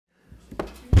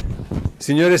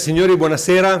Signore e signori,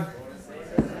 buonasera.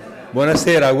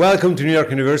 Buonasera. Welcome to New York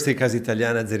University Casa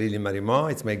Italiana Zerilli-marimò.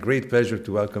 It's my great pleasure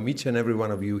to welcome each and every one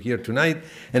of you here tonight,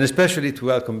 and especially to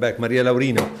welcome back Maria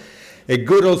Laurino, a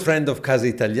good old friend of Casa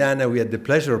Italiana. We had the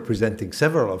pleasure of presenting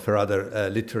several of her other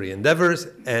literary endeavors,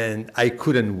 and I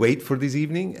couldn't wait for this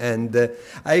evening. And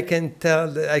I can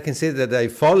say that I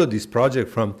followed this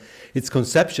project from its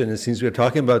conception, and since we're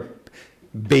talking about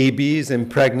babies and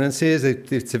pregnancies,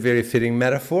 it's a very fitting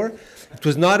metaphor. It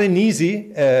was not an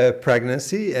easy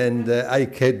pregnancy, and I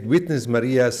could witness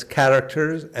Maria's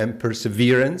characters and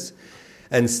perseverance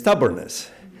and stubbornness.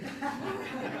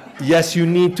 Yes, you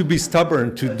need to be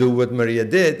stubborn to do what Maria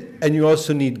did, and you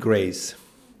also need grace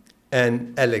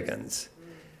and elegance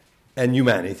and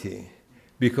humanity,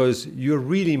 because you're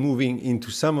really moving into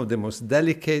some of the most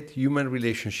delicate human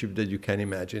relationships that you can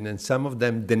imagine, and some of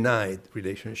them denied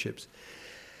relationships.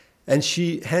 And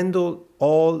she handled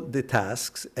all the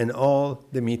tasks and all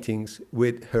the meetings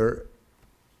with her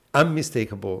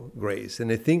unmistakable grace.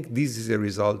 And I think this is a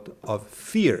result of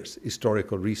fierce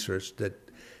historical research that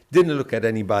didn't look at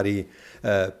anybody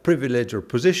privilege or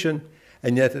position,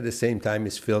 and yet at the same time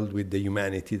is filled with the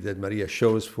humanity that Maria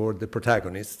shows for the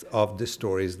protagonists of the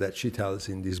stories that she tells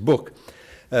in this book.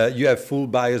 You have full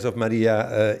bios of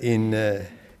Maria in the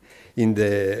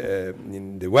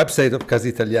website of Casa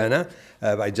Italiana.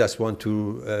 I just want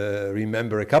to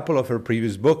remember a couple of her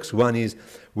previous books. One is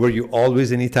Were You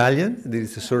Always an Italian? There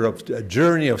is a sort of a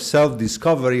journey of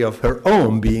self-discovery of her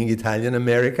own being Italian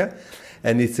America.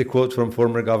 And it's a quote from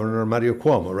former Governor Mario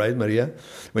Cuomo, right, Maria?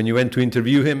 When you went to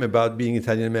interview him about being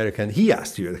Italian American, he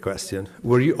asked you the question,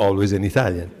 were you always an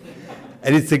Italian?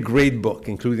 And it's a great book,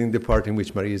 including the part in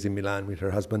which Maria is in Milan with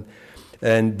her husband.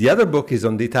 And the other book is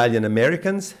on the Italian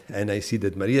Americans, and I see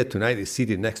that Maria tonight is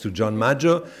seated next to John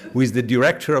Maggio, who is the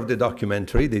director of the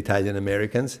documentary, The Italian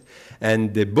Americans.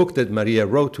 And the book that Maria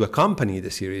wrote to accompany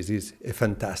the series is a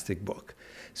fantastic book.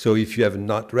 So if you have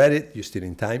not read it, you're still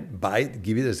in time, buy it,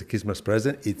 give it as a Christmas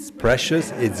present. It's precious,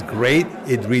 it's great,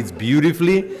 it reads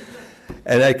beautifully,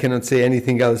 and I cannot say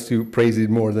anything else to praise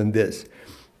it more than this.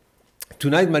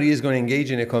 Tonight, Maria is going to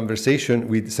engage in a conversation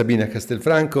with Sabina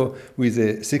Castelfranco, who is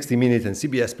a 60 Minutes and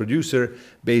CBS producer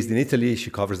based in Italy.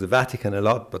 She covers the Vatican a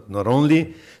lot, but not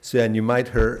only. So, and you might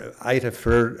have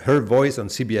heard her voice on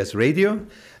CBS Radio,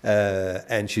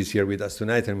 and she's here with us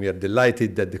tonight, and we are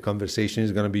delighted that the conversation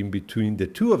is going to be in between the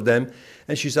two of them.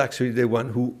 And she's actually the one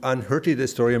who unearthed the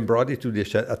story and brought it to the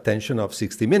attention of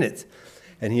 60 Minutes.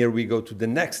 And here we go to the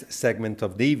next segment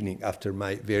of the evening. After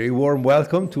my very warm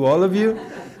welcome to all of you,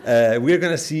 we're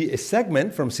going to see a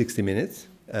segment from 60 Minutes.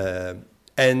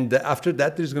 And after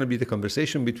that, there's going to be the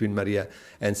conversation between Maria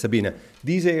and Sabina.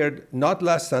 These aired not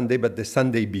last Sunday, but the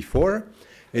Sunday before.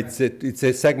 It's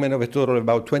a segment of a total of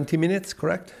about 20 minutes,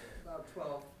 correct? About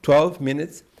 12. 12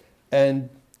 minutes.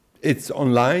 And it's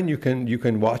online. You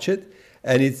can watch it.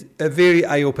 And it's a very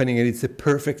eye-opening, and it's a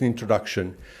perfect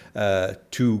introduction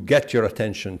to get your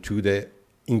attention to the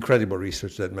incredible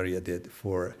research that Maria did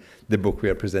for the book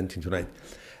we are presenting tonight.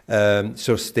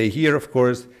 So stay here, of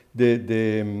course.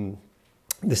 The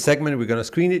segment, we're going to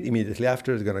screen it immediately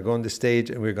after. It's going to go on the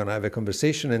stage, and we're going to have a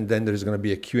conversation, and then there's going to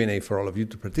be a Q&A for all of you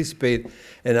to participate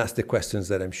and ask the questions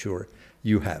that I'm sure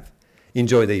you have.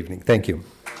 Enjoy the evening. Thank you.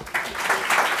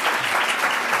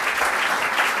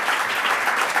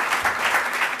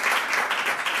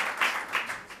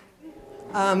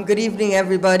 Good evening,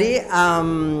 everybody.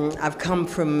 I've come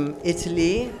from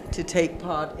Italy to take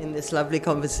part in this lovely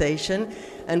conversation.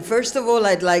 And first of all,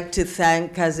 I'd like to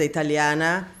thank Casa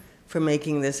Italiana for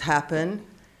making this happen.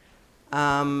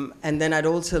 And then I'd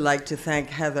also like to thank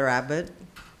Heather Abbott,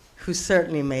 who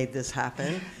certainly made this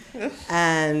happen,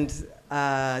 and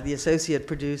the associate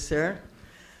producer,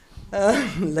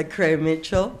 Lecrae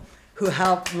Mitchell, who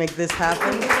helped make this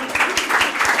happen.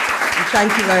 And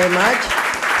thank you very much.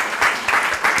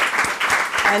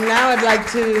 And now I'd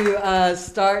like to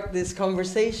start this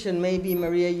conversation. Maybe,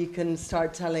 Maria, you can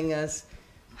start telling us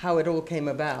how it all came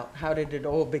about. How did it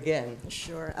all begin?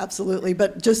 Sure, absolutely.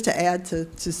 But just to add to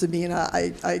Sabina,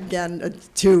 I again,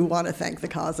 too, want to thank the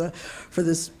Casa for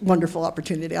this wonderful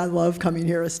opportunity. I love coming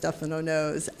here, as Stefano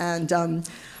knows. And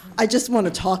I just want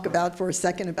to talk for a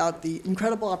second about the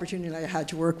incredible opportunity I had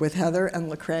to work with Heather and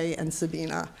Lecrae and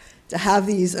Sabina, to have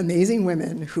these amazing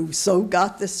women who so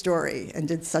got this story and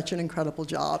did such an incredible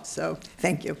job. So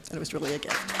thank you, and it was really a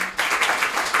gift.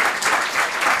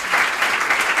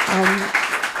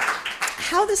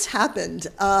 How this happened,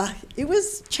 it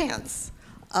was chance.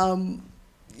 You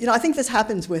know, I think this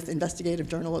happens with investigative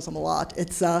journalism a lot.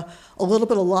 It's a little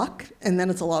bit of luck, and then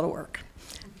it's a lot of work.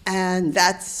 And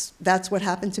that's what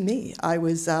happened to me. I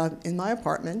was in my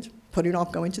apartment putting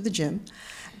off going to the gym,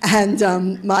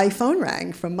 and my phone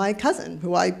rang from my cousin,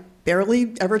 who I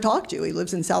barely ever talk to. He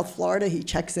lives in South Florida. He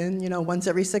checks in, once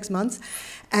every 6 months.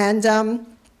 And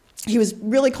he was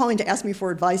really calling to ask me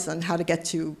for advice on how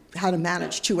to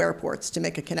manage 2 airports to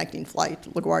make a connecting flight,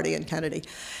 LaGuardia and Kennedy.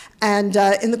 And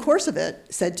in the course of it,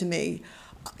 said to me,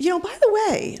 by the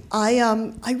way,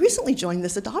 I recently joined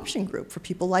this adoption group for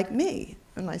people like me.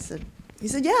 And he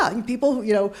said, yeah, people,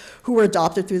 who were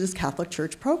adopted through this Catholic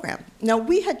Church program. Now,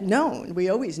 we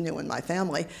always knew in my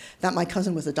family that my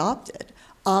cousin was adopted.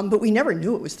 But we never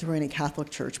knew it was through any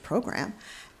Catholic Church program.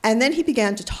 And then he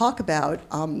began to talk about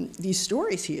these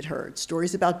stories he had heard,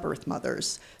 stories about birth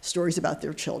mothers, stories about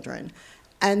their children.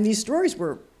 And these stories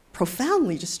were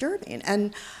profoundly disturbing.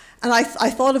 And I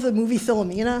thought of the movie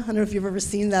Philomena. I don't know if you've ever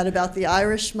seen that, about the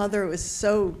Irish mother. It was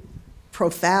so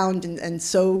profound and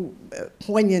so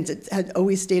poignant. It had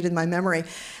always stayed in my memory.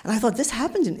 And I thought, this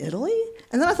happened in Italy?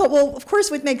 And then I thought, well, of course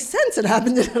it would make sense it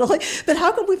happened in Italy, but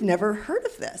how come we've never heard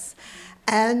of this?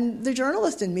 And the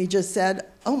journalist in me just said,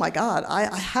 oh my God,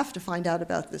 I have to find out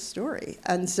about this story.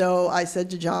 And so I said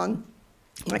to John,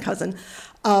 my cousin,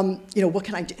 what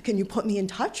can I do? Can you put me in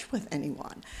touch with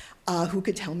anyone who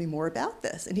could tell me more about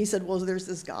this? And he said, well, there's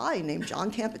this guy named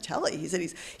John Campitelli. He said,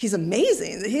 he's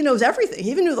amazing. He knows everything. He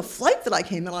even knew the flight that I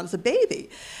came in on as a baby.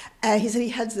 And he said he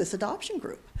heads this adoption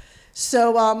group.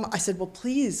 So I said, well,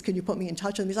 please, can you put me in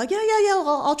touch with him? He's like, yeah,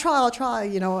 I'll try.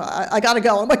 I got to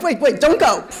go. I'm like, wait, don't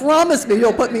go. Promise me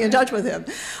you'll put me in touch with him.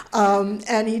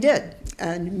 And he did.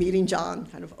 And meeting John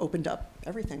kind of opened up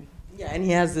everything. Yeah, and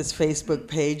he has this Facebook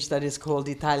page that is called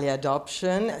Italia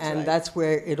Adoption, that's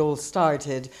where it all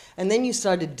started. And then you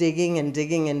started digging and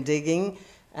digging and digging,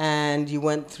 and you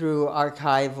went through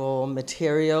archival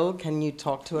material. Can you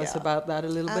talk to us about that a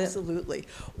little bit? Absolutely.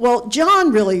 Well,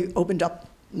 John really opened up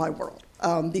my world,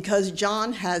 because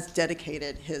John has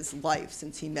dedicated his life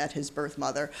since he met his birth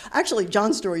mother. Actually,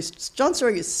 John's story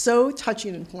is so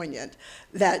touching and poignant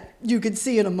that you could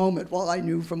see in a moment, while I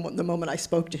knew from the moment I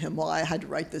spoke to him, while I had to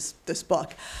write this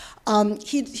book.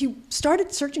 He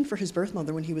started searching for his birth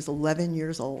mother when he was 11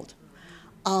 years old.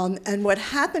 And what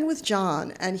happened with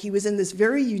John, and he was in this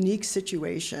very unique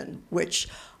situation, which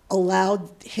allowed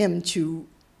him to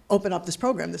open up this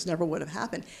program. This never would have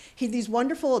happened. He had these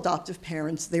wonderful adoptive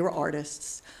parents. They were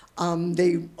artists.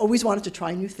 They always wanted to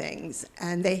try new things,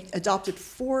 and they adopted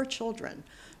 4 children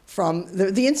from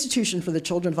the institution for the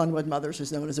children of unwed mothers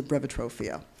is known as a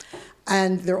brevitrofio,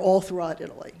 and they're all throughout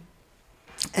Italy.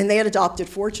 And they had adopted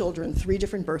 4 children, 3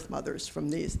 different birth mothers from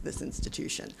this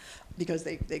institution, because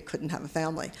they couldn't have a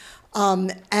family.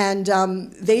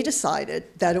 They decided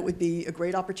that it would be a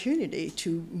great opportunity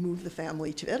to move the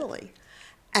family to Italy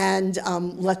and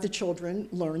let the children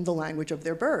learn the language of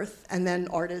their birth. And then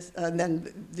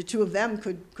then the 2 of them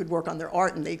could work on their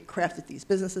art, and they crafted these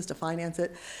businesses to finance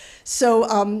it.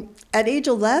 So at age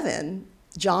 11,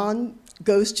 John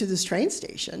goes to this train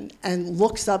station and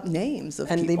looks up names of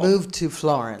people. And they moved to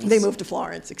Florence. They moved to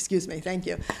Florence, excuse me, thank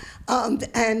you.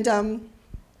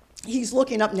 He's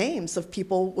looking up names of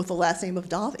people with the last name of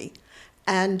Davi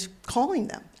and calling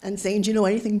them and saying, do you know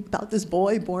anything about this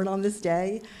boy born on this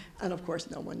day? And of course,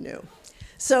 no one knew.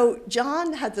 So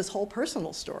John had this whole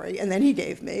personal story, and then he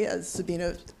gave me, as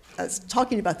Sabina was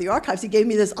talking about the archives, he gave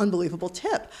me this unbelievable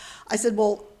tip. I said,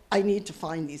 well, I need to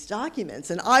find these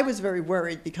documents. And I was very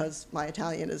worried because my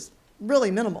Italian is really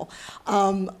minimal.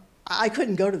 I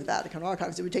couldn't go to the Vatican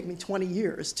archives. It would take me 20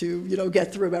 years to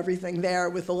get through everything there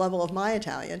with the level of my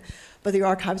Italian. But the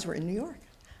archives were in New York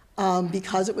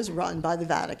because it was run by the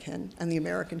Vatican and the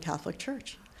American Catholic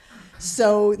Church.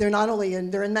 So they're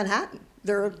they're in Manhattan.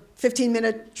 They're a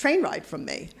 15-minute train ride from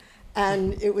me.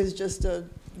 And it was just a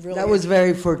really... That was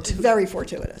very fortuitous. Very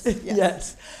fortuitous, yes.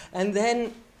 Yes. And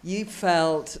then you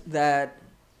felt that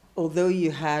although you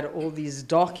had all these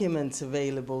documents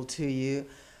available to you,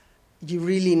 you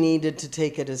really needed to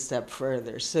take it a step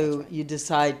further. So you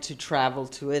decide to travel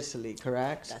to Italy,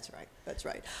 correct? That's right. That's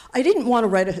right. I didn't want to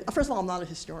write first of all, I'm not a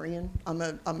historian. I'm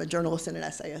a journalist and an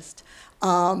essayist.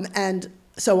 And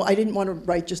so I didn't want to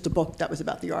write just a book that was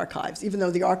about the archives, even though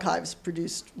the archives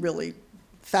produced really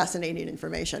fascinating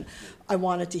information. I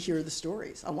wanted to hear the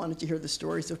stories. I wanted to hear the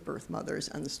stories of birth mothers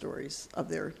and the stories of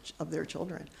their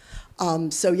children.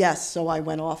 So I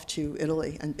went off to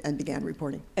Italy and began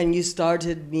reporting. And you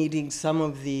started meeting some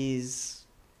of these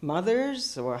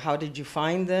mothers, or how did you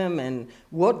find them, and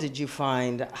what did you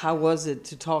find? How was it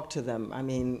to talk to them? I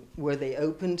mean, were they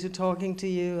open to talking to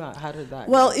you? How did that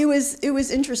Well, go? it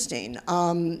was interesting.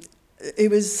 I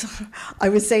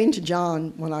was saying to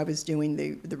John when I was doing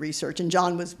the research, and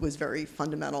John was very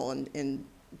fundamental in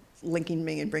linking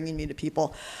me and bringing me to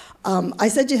people. I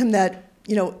said to him that,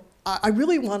 I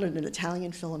really wanted an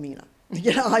Italian Filomena.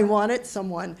 I wanted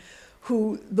someone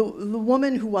who, the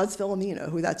woman who was Filomena,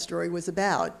 who that story was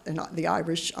about, and the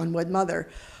Irish unwed mother,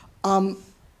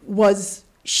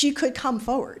 she could come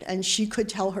forward and she could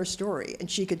tell her story, and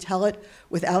she could tell it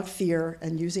without fear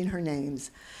and using her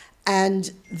names.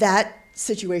 And that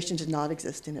situation did not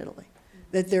exist in Italy.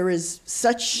 That there is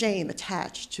such shame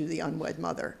attached to the unwed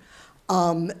mother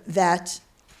that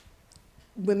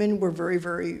women were very,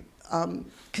 very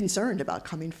concerned about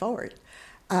coming forward.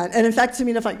 And in fact,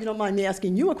 Sabina, if you don't mind me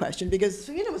asking you a question, because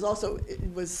Sabina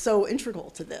was so integral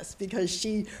to this, because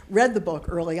she read the book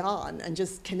early on and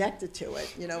just connected to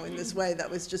it, in this way that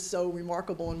was just so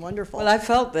remarkable and wonderful. Well, I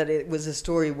felt that it was a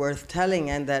story worth telling,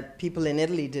 and that people in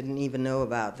Italy didn't even know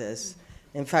about this.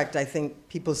 In fact, I think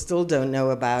people still don't know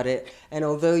about it. And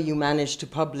although you managed to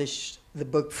publish the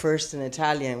book first in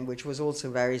Italian, which was also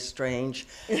very strange.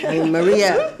 I mean,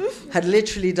 Maria had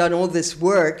literally done all this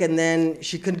work, and then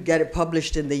she couldn't get it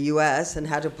published in the US and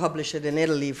had to publish it in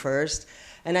Italy first.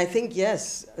 And I think,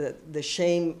 yes, the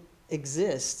shame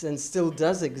exists and still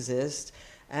does exist.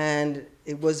 And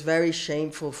it was very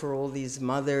shameful for all these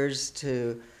mothers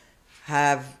to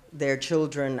have their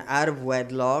children out of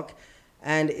wedlock.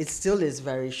 And it still is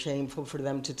very shameful for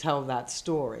them to tell that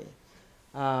story.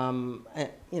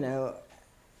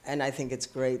 And I think it's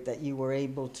great that you were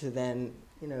able to then,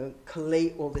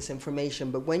 collate all this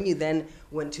information. But when you then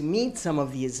went to meet some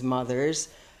of these mothers,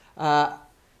 how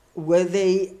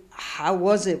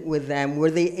was it with them? Were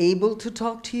they able to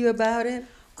talk to you about it?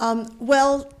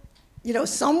 Well,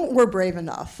 some were brave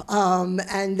enough, and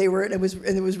it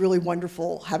was really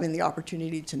wonderful having the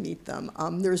opportunity to meet them.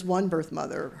 There's one birth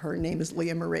mother, her name is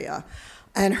Leah Maria,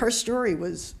 and her story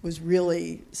was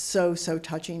really so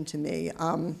touching to me.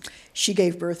 She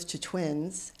gave birth to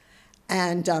twins,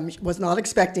 and was not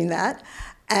expecting that,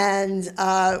 and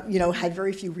had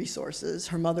very few resources.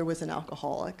 Her mother was an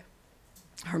alcoholic.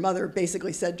 Her mother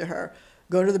basically said to her,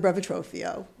 "Go to the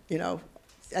brevitrofio,"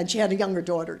 and she had a younger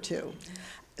daughter too.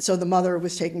 So the mother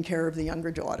was taking care of the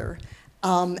younger daughter,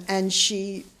 and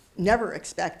she never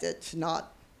expected to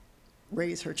not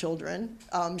raise her children.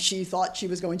 She thought she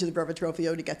was going to the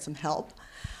brevitrofio to get some help.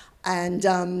 And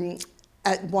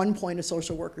at one point, a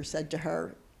social worker said to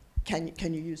her, can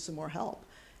you use some more help?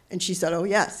 And she said, oh,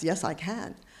 yes, I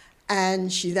can.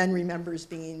 And she then remembers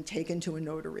being taken to a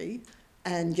notary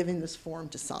and given this form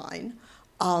to sign,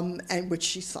 and which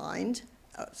she signed,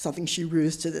 something she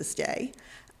rues to this day.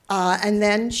 And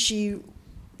then she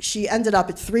ended up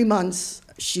at 3 months,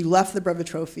 she left the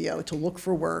brevitrofio to look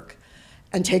for work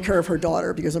and take care of her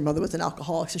daughter because her mother was an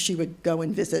alcoholic, so she would go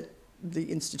and visit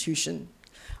the institution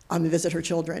and visit her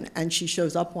children. And she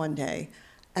shows up one day,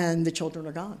 and the children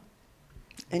are gone.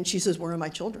 And she says, where are my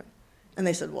children? And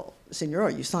they said, well,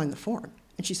 Signora, you signed the form.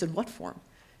 And she said, what form?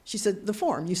 She said, the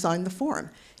form, you signed the form.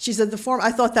 She said, the form,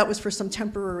 I thought that was for some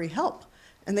temporary help.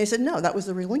 And they said, no, that was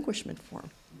the relinquishment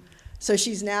form. So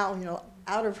she's now,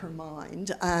 out of her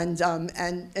mind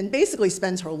and basically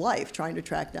spends her life trying to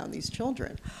track down these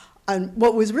children. And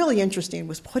what was really interesting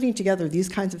was putting together these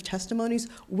kinds of testimonies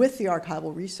with the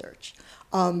archival research.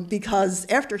 Because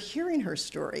after hearing her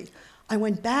story, I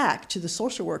went back to the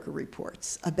social worker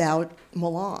reports about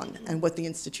Milan and what the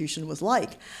institution was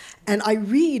like. And I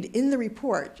read in the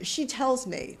report, she tells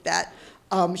me that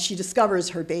she discovers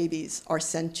her babies are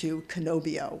sent to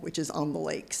Cannobio, which is on the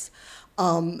lakes.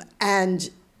 And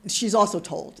she's also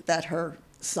told that her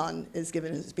son is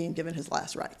being given his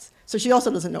last rites. So she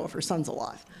also doesn't know if her son's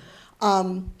alive.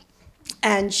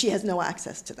 And she has no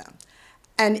access to them.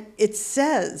 And it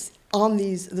says on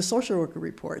the social worker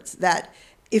reports that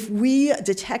if we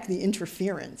detect the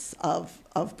interference of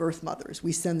birth mothers,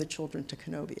 we send the children to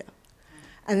Cannobio.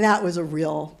 And that was a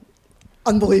real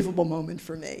unbelievable moment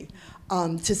for me,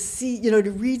 to see,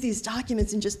 to read these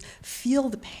documents and just feel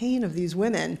the pain of these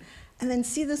women, and then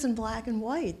see this in black and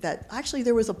white, that actually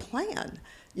there was a plan.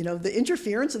 The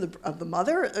interference of the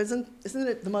mother, isn't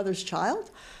it the mother's child?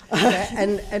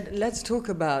 and let's talk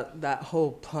about that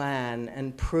whole plan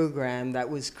and program that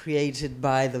was created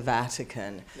by the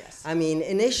Vatican. Yes. I mean,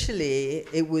 initially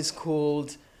it was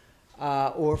called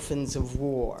Orphans of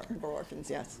War. War orphans,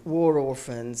 yes. War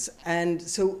orphans. And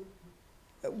so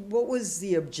what was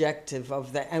the objective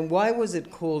of that? And why was it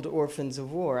called Orphans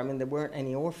of War? I mean, there weren't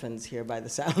any orphans here by the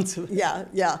sounds of it.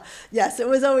 Yes, it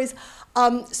was always.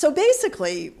 So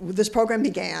basically, this program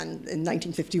began in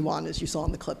 1951, as you saw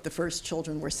in the clip. The first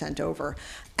children were sent over.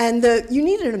 And you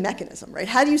needed a mechanism, right?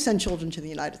 How do you send children to the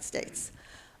United States?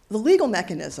 The legal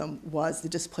mechanism was the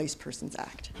Displaced Persons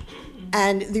Act.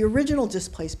 And the original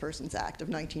Displaced Persons Act of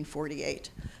 1948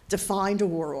 defined a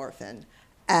war orphan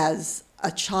as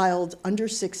a child under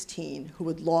 16 who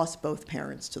had lost both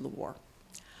parents to the war.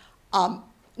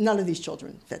 None of these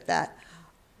children fit that.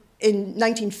 In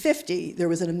 1950, there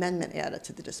was an amendment added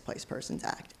to the Displaced Persons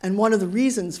Act. And one of the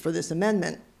reasons for this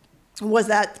amendment was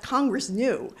that Congress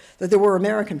knew that there were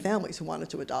American families who wanted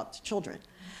to adopt children.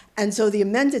 And so the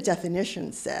amended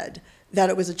definition said that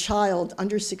it was a child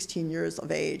under 16 years of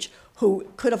age who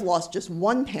could have lost just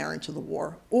one parent to the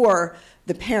war, or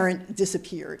the parent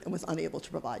disappeared and was unable to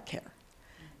provide care.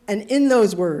 And in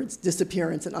those words,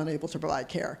 disappearance and unable to provide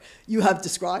care, you have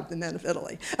described the men of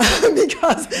Italy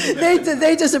because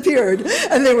they disappeared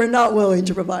and they were not willing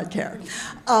to provide care.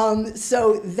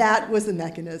 So that was the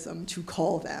mechanism to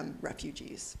call them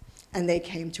refugees. And they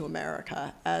came to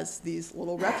America as these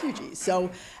little refugees.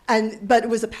 But it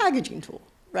was a packaging tool,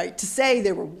 right? To say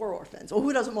they were war orphans. Well,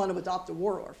 who doesn't want to adopt a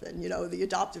war orphan? You know, the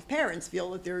adoptive parents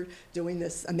feel that they're doing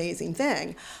this amazing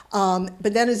thing.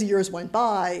 But then as the years went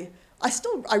by,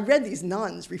 I read these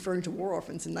nuns referring to war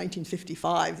orphans in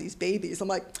 1955, these babies. I'm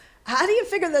like, how do you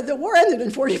figure that the war ended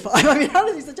in 45? I mean, how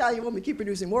do these Italian women keep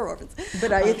producing war orphans?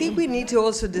 But I think we need to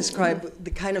also describe the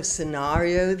kind of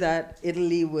scenario that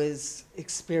Italy was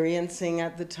experiencing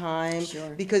at the time.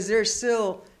 Sure. Because there are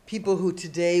still people who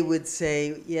today would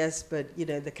say, yes, but you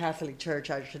know, the Catholic Church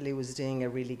actually was doing a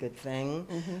really good thing.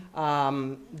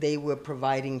 They were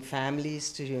providing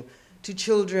families to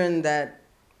children that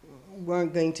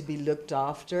weren't going to be looked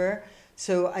after.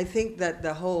 So I think that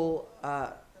the whole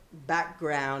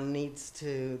background needs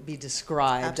to be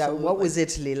described. What was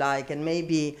Italy like? And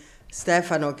maybe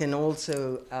Stefano can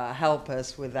also help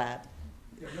us with that.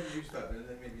 Yeah, maybe you start, and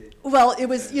then maybe... Well, it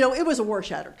was, you know, it was a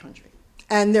war-shattered country.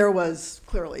 And there was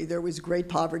great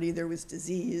poverty, there was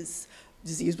disease.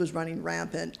 Disease was running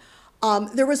rampant.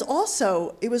 It was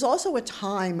also a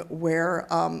time where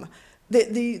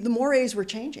the mores were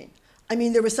changing. I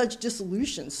mean, there was such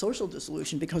dissolution, social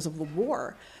dissolution because of the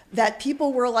war, that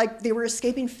people were like, they were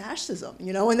escaping fascism,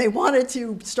 you know, and they wanted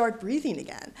to start breathing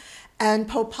again. And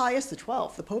Pope Pius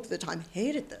XII, the Pope at the time,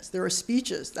 hated this. There are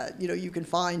speeches that, you know, you can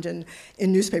find in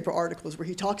newspaper articles where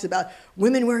he talks about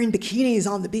women wearing bikinis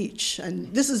on the beach,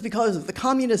 and this is because of the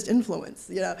communist influence,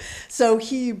 you know. So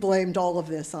he blamed all of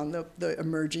this on the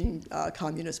emerging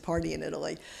Communist Party in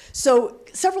Italy. So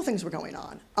several things were going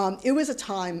on. It was a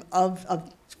time of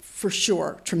for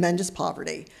sure, tremendous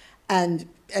poverty and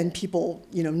people,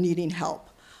 you know, needing help.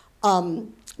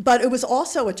 But it was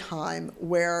also a time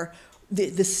where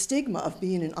the stigma of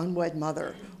being an unwed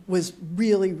mother was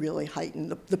really, really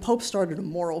heightened. The Pope started a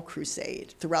moral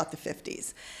crusade throughout the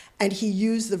 50s, and he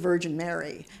used the Virgin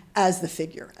Mary as the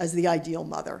figure, as the ideal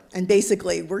mother. And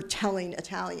basically, we're telling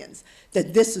Italians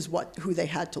that this is who they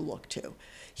had to look to.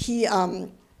 He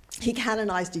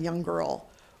canonized a young girl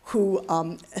who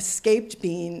escaped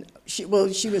being,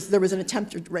 there was an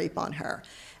attempted rape on her,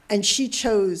 and she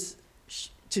chose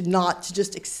to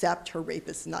just accept her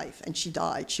rapist's knife, and she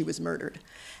died, she was murdered.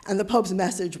 And the Pope's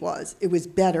message was, it was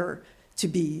better to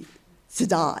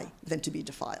die than to be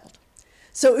defiled.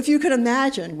 So if you could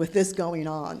imagine with this going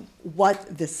on,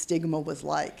 what this stigma was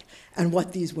like and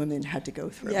what these women had to go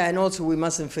through. Yeah, and also we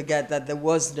mustn't forget that there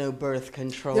was no birth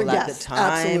control at the time.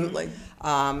 Absolutely.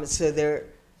 So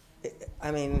I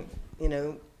mean, you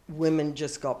know, women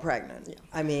just got pregnant. Yeah.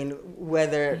 I mean,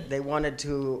 whether they wanted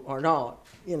to or not,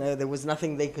 you know, there was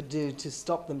nothing they could do to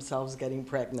stop themselves getting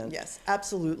pregnant. Yes,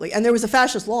 absolutely. And there was a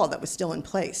fascist law that was still in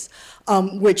place,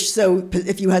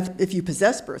 if you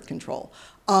possessed birth control,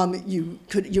 you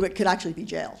could actually be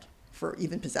jailed for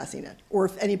even possessing it, or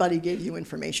if anybody gave you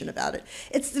information about it.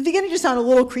 It's beginning to sound a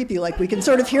little creepy, like we can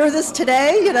sort of hear this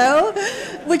today, you know,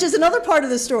 which is another part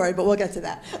of the story, but we'll get to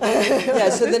that.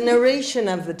 Yeah, so the narration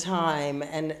of the time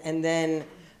and then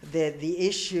the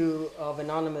issue of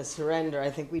anonymous surrender,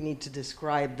 I think we need to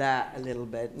describe that a little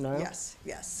bit, no? Yes,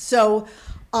 yes. So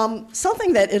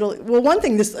something that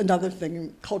another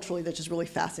thing culturally that just really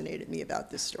fascinated me about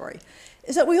this story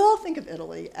is that we all think of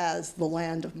Italy as the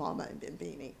land of Mama and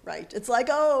Bambini, right? It's like,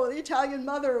 oh, the Italian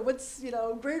mother, what's, you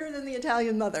know, greater than the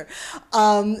Italian mother?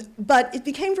 But it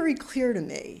became very clear to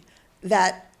me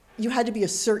that you had to be a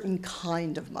certain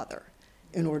kind of mother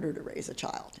in order to raise a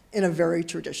child in a very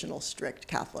traditional, strict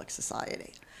Catholic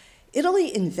society.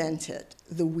 Italy invented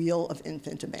the wheel of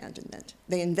infant abandonment.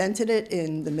 They invented it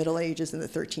in the Middle Ages in the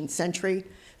 13th century.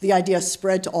 The idea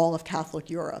spread to all of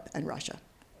Catholic Europe and Russia.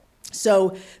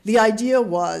 So the idea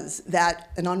was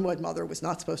that an unwed mother was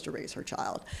not supposed to raise her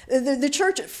child. The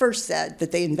church at first said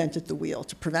that they invented the wheel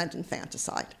to prevent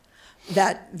infanticide.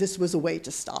 that this was a way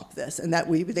to stop this and that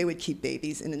they would keep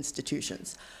babies in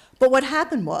institutions. But what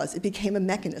happened was it became a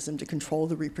mechanism to control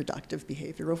the reproductive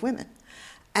behavior of women.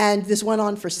 And this went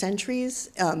on for centuries.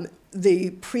 The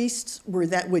priests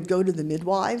would go to the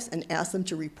midwives and ask them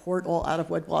to report all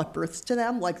out-of-wedlock births to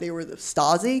them, like they were the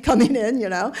Stasi coming in, you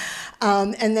know.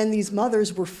 And then these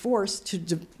mothers were forced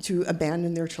to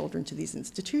abandon their children to these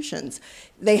institutions.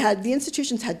 The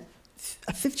institutions had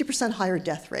a 50% higher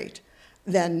death rate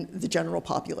than the general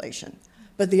population.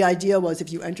 But the idea was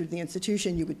if you entered the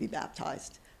institution, you would be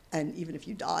baptized. And even if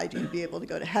you died, you'd be able to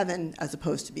go to heaven as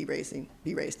opposed to be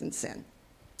raised in sin.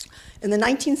 In the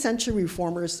 19th century,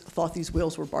 reformers thought these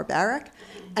wills were barbaric,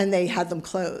 and they had them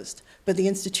closed. But the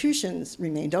institutions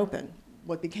remained open,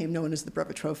 what became known as the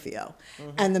brevetropio,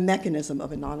 and the mechanism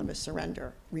of anonymous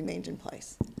surrender remained in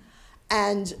place.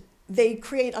 And they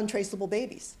create untraceable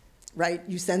babies, right?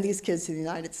 You send these kids to the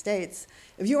United States.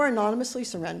 If you are anonymously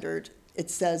surrendered,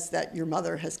 it says that your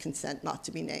mother has consent not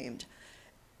to be named.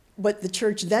 What the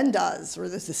church then does, or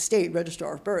the state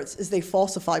registrar of births, is they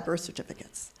falsify birth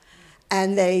certificates.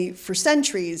 And for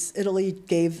centuries, Italy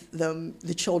gave them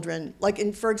the children,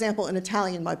 for example, in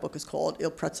Italian, my book is called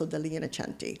Il prezzo degli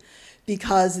innocenti,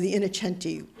 because the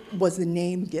innocenti was the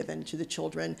name given to the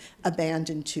children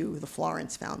abandoned to the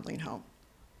Florence foundling home.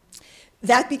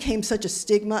 That became such a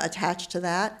stigma attached to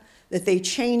that they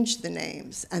changed the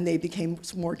names and they became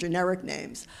more generic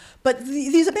names. But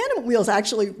these abandonment wheels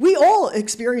actually, we all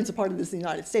experience a part of this in the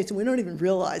United States and we don't even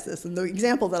realize this. And the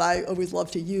example that I always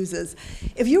love to use is,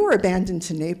 if you were abandoned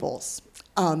to Naples,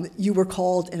 you were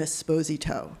called an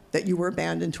esposito, that you were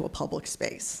abandoned to a public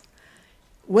space.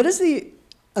 What is the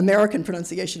American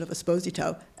pronunciation of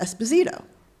esposito? Esposito.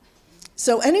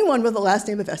 So anyone with the last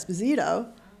name of Esposito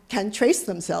can trace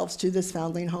themselves to this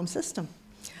foundling home system.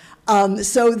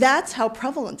 So that's how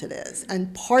prevalent it is,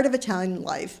 and part of Italian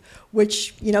life,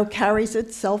 which carries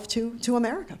itself to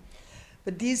America.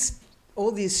 But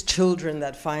all these children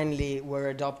that finally were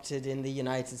adopted in the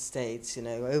United States,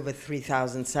 over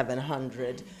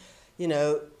 3,700,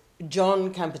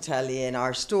 John Campitelli in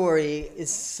our story is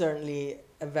certainly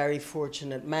a very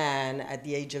fortunate man. At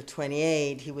the age of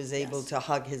 28, he was able to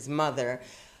hug his mother,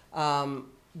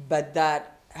 but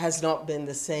that has not been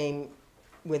the same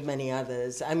with many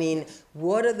others. I mean,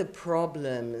 what are the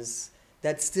problems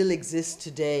that still exist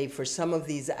today for some of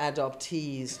these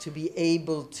adoptees to be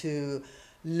able to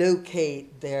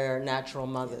locate their natural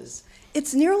mothers?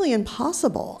 It's nearly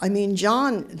impossible. I mean,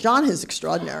 John is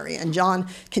extraordinary, and John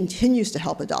continues to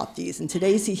help adoptees, and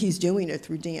today he's doing it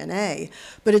through DNA,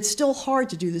 but it's still hard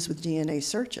to do this with DNA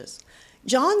searches.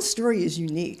 John's story is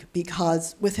unique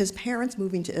because with his parents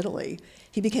moving to Italy,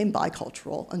 he became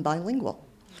bicultural and bilingual.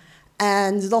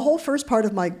 And the whole first part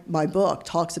of my book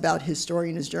talks about his story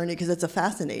and his journey because it's a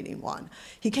fascinating one.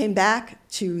 He came back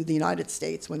to the United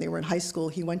States when they were in high school.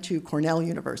 He went to Cornell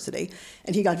University,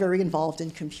 and he got very involved in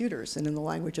computers and in the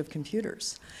language of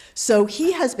computers. So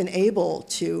he has been able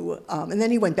to, and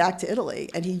then he went back to Italy,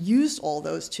 and he used all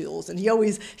those tools. And he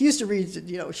used to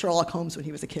read Sherlock Holmes when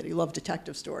he was a kid. He loved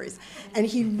detective stories. And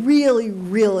he really,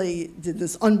 really did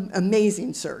this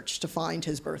amazing search to find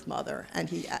his birth mother, and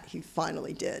he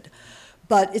finally did.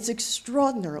 But it's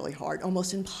extraordinarily hard,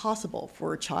 almost impossible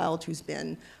for a child who's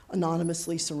been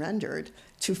anonymously surrendered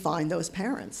to find those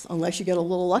parents, unless you get a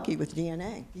little lucky with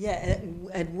DNA. Yeah,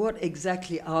 and what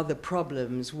exactly are the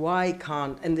problems? Why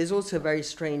can't, and there's also a very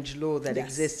strange law that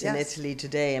exists in Italy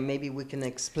today, and maybe we can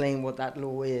explain what that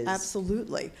law is.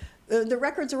 Absolutely. The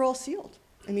records are all sealed.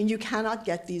 I mean, you cannot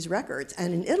get these records.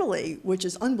 And in Italy, which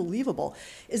is unbelievable,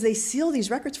 is they seal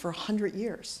these records for 100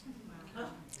 years.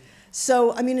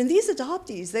 So, I mean, in these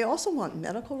adoptees, they also want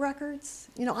medical records.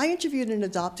 I interviewed an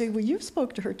adoptee. Well, you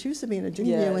spoke to her too, Sabina,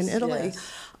 didn't you, in Italy?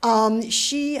 Yes.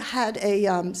 She had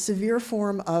a severe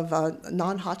form of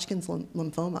non-Hodgkin's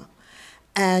lymphoma.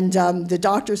 And the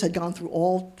doctors had gone through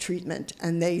all treatment,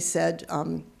 and they said,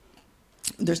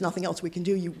 there's nothing else we can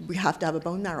do. We have to have a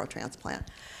bone marrow transplant.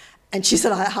 And she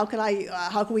said, how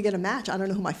can we get a match? I don't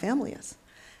know who my family is.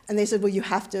 And they said, well, you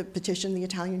have to petition the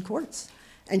Italian courts.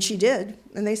 And she did,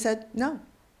 and they said no.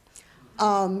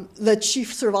 That she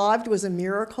survived was a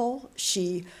miracle.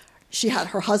 She had,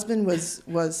 her husband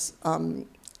was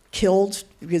killed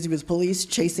because he was police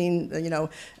chasing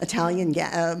Italian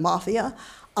mafia.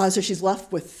 So she's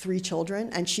left with 3 children,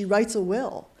 and she writes a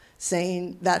will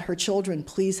saying that her children,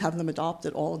 please have them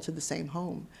adopted all into the same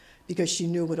home, because she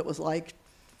knew what it was like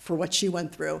for what she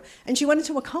went through. And she went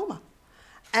into a coma.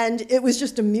 And it was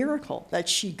just a miracle that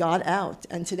she got out.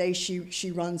 And today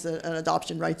she runs an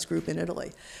adoption rights group in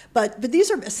Italy. But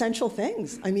these are essential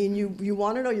things. I mean, you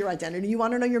want to know your identity. You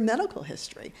want to know your medical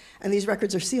history. And these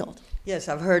records are sealed. Yes,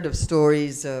 I've heard of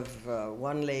stories of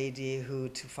one lady who,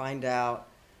 to find out,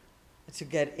 to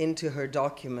get into her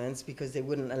documents because they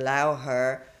wouldn't allow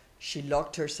her, she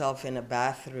locked herself in a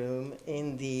bathroom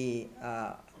in the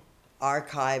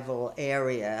archival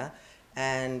area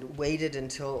and waited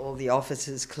until all the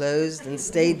offices closed and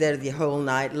stayed there the whole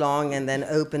night long, and then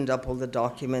opened up all the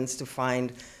documents to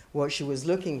find what she was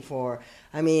looking for.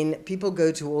 I mean, people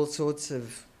go to all sorts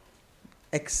of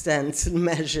extents and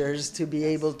measures to be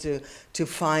able to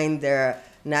find their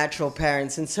natural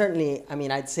parents. And certainly, I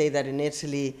mean, I'd say that in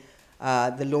Italy,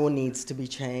 the law needs to be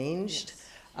changed.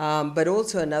 Yes. But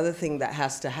also another thing that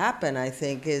has to happen, I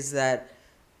think, is that,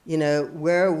 you know,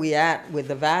 where are we at with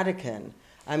the Vatican?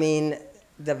 I mean,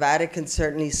 the Vatican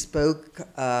certainly spoke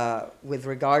with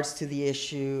regards to the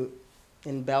issue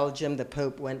in Belgium. The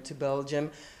Pope went to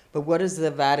Belgium. But what has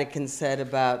the Vatican said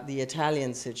about the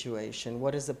Italian situation?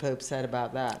 What has the Pope said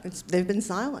about that? They've been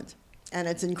silent, and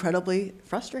it's incredibly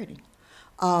frustrating.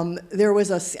 There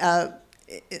was a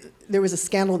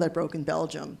scandal that broke in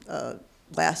Belgium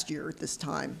last year at this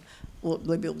time,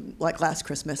 like last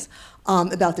Christmas,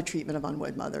 about the treatment of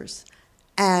unwed mothers.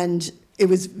 And it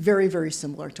was very, very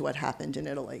similar to what happened in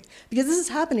Italy. Because this is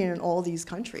happening in all these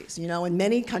countries. You know, in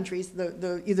many countries,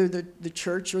 either the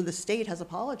church or the state has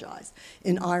apologized.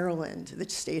 In Ireland, the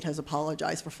state has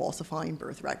apologized for falsifying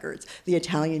birth records. The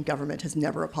Italian government has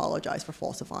never apologized for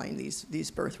falsifying these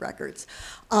birth records.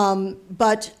 So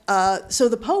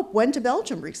the Pope went to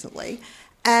Belgium recently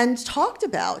and talked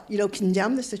about, you know,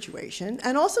 condemned the situation,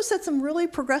 and also said some really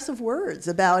progressive words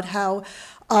about how,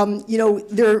 you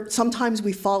know, sometimes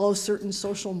we follow certain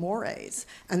social mores,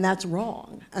 and that's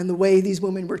wrong. And the way these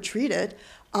women were treated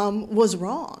was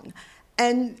wrong.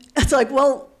 And it's like,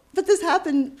 well, but this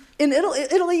happened in Italy.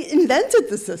 Italy invented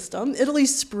the system. Italy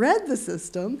spread the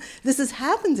system. This has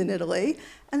happened in Italy,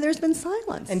 and there's been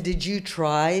silence. And did you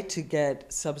try to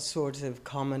get some sort of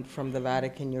comment from the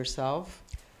Vatican yourself?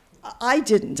 I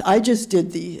didn't. I just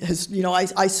did you know,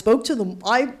 I spoke to them.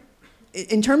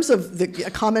 In terms of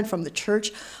a comment from the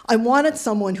church, I wanted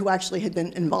someone who actually had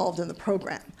been involved in the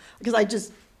program.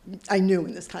 Because I knew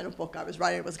in this kind of book I was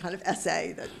writing, it was a kind of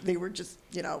essay that they were just,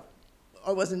 you know,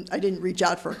 I didn't reach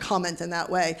out for a comment in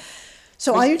that way.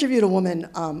 So I interviewed a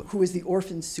woman who was the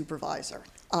orphans supervisor.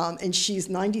 And she's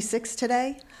 96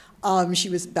 today. She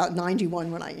was about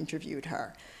 91 when I interviewed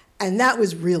her. And that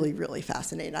was really, really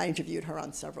fascinating. I interviewed her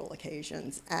on several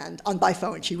occasions, and by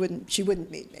phone. She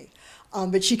wouldn't meet me,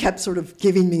 but she kept sort of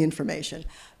giving me information.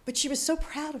 But she was so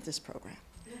proud of this program,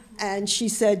 and she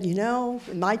said, you know,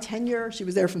 in my tenure, she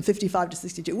was there from 55 to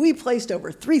 62. We placed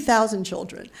over 3,000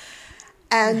 children,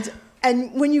 and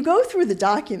when you go through the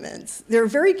documents, they're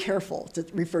very careful to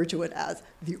refer to it as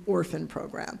the orphan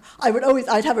program.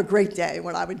 I'd have a great day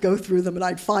when I would go through them and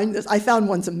I'd find this. I found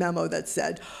once a memo that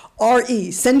said, RE,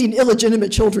 sending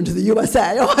illegitimate children to the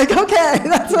USA. I'm like, okay,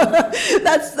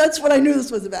 that's what I knew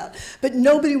this was about. But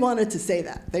nobody wanted to say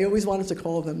that. They always wanted to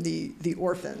call them the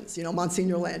orphans. You know,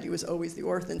 Monsignor Landi was always the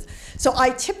orphans. So I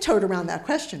tiptoed around that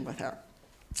question with her.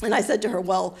 And I said to her,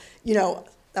 well, you know,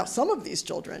 now, some of these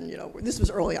children, you know, this was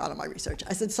early on in my research.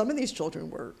 I said, some of these children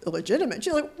were illegitimate.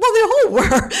 She's like, well, they all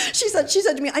were. She said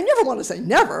to me, I never want to say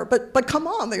never, but come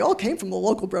on, they all came from the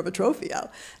local brevitrofio.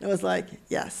 And I was like,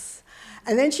 yes.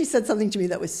 And then she said something to me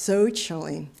that was so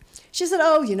chilling. She said,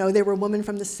 oh, you know, they were women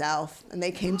from the South, and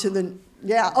they came to the,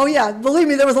 yeah, oh yeah, believe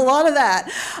me, there was a lot of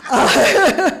that.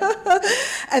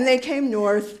 And they came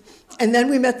north, and then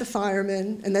we met the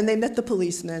firemen, and then they met the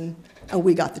policemen, and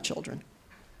we got the children.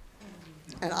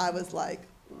 And I was like,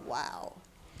 wow,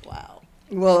 wow.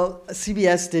 Well,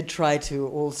 CBS did try to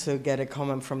also get a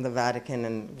comment from the Vatican,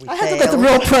 and we failed. I had to let the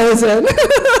real pros in.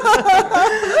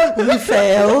 We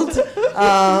failed.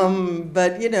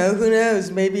 But, you know, who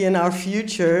knows? Maybe in our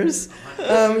futures,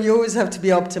 you always have to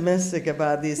be optimistic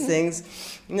about these things.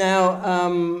 Now,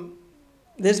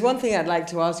 there's one thing I'd like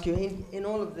to ask you. In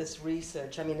all of this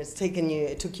research, I mean,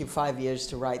 it took you 5 years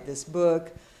to write this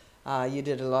book. You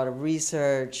did a lot of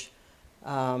research.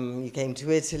 You came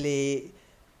to Italy.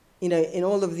 You know, in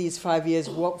all of these 5 years,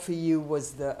 what for you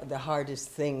was the hardest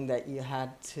thing that you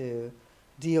had to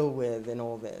deal with in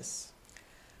all this?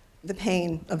 The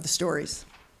pain of the stories,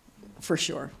 for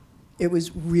sure. It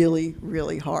was really,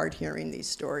 really hard hearing these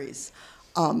stories,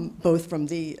 both from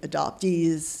the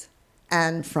adoptees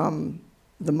and from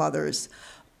the mothers.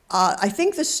 I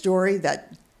think the story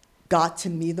that got to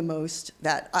me the most,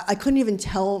 that I couldn't even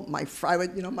tell my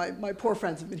poor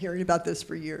friends have been hearing about this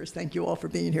for years. Thank you all for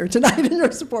being here tonight and your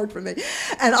support for me.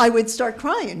 And I would start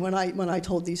crying when I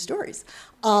told these stories.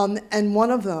 And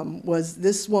one of them was,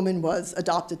 this woman was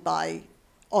adopted by,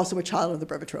 also a child of the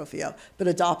Brevitrofio, but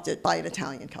adopted by an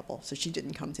Italian couple, so she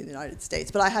didn't come to the United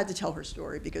States. But I had to tell her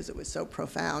story because it was so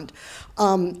profound.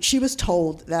 She was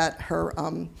told that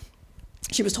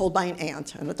she was told by an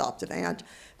aunt, an adoptive aunt,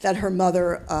 that her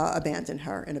mother abandoned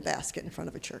her in a basket in front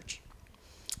of a church.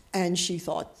 And she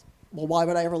thought, well, why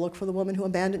would I ever look for the woman who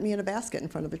abandoned me in a basket in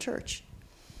front of a church?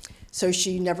 So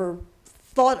she never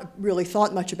really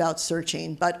thought much about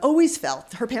searching, but always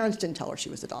felt, her parents didn't tell her she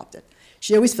was adopted.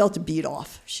 She always felt a beat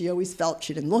off. She always felt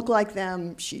she didn't look like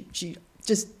them. She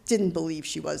just didn't believe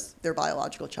she was their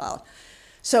biological child.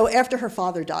 So after her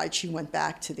father died, she went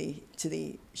back to the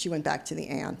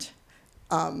aunt.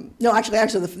 No, actually,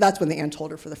 that's when the aunt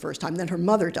told her for the first time. Then her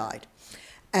mother died.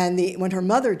 And when her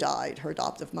mother died, her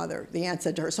adoptive mother, the aunt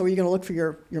said to her, so are you going to look for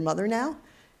your mother now?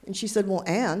 And she said, well,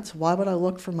 aunt, why would I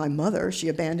look for my mother? She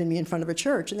abandoned me in front of a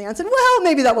church. And the aunt said, well,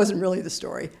 maybe that wasn't really the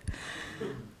story.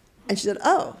 And she said,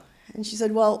 oh. And she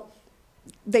said, well,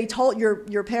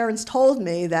 your parents told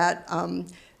me that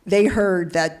they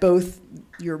heard that both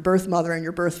your birth mother and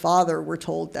your birth father were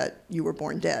told that you were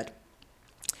born dead.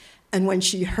 And when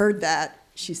she heard that,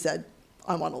 she said,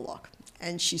 I want to look.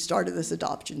 And she started this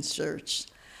adoption search.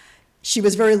 She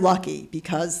was very lucky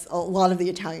because a lot of the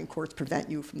Italian courts prevent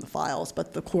you from the files,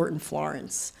 but the court in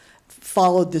Florence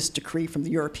followed this decree from the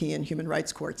European Human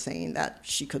Rights Court saying that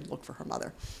she could look for her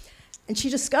mother. And she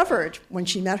discovered when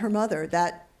she met her mother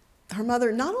that her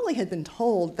mother not only had been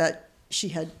told that she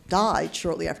had died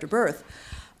shortly after birth,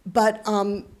 but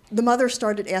the mother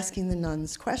started asking the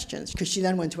nuns questions, because she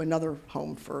then went to another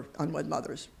home for unwed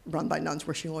mothers run by nuns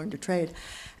where she learned a trade.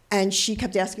 And she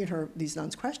kept asking her these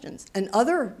nuns questions. And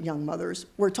other young mothers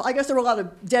were told, I guess there were a lot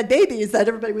of dead babies that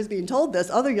everybody was being told this.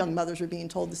 Other young mothers were being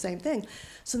told the same thing.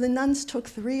 So the nuns took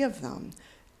 3 of them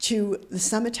to the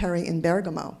cemetery in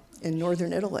Bergamo in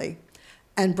northern Italy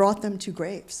and brought them to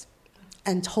graves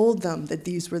and told them that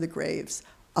these were the graves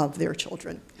of their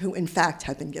children, who in fact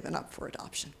had been given up for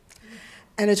adoption.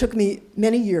 And it took me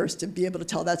many years to be able to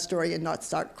tell that story and not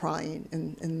start crying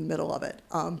in the middle of it,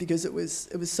 because it was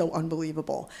so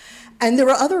unbelievable. And there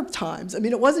were other times, I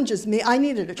mean, it wasn't just me. I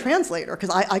needed a translator, because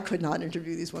I could not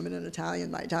interview these women in Italian.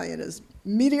 My Italian is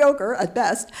mediocre at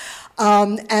best.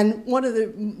 And one of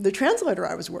the translator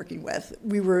I was working with,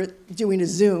 we were doing a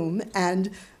Zoom, and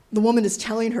the woman is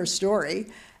telling her story,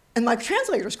 and my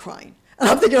translator's crying. And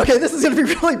I'm thinking, okay, this is going to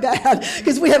be really bad,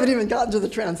 because we haven't even gotten to the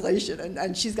translation,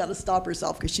 and she's got to stop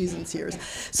herself because she's in tears.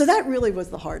 So that really was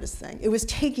the hardest thing. It was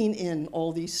taking in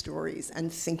all these stories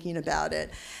and thinking about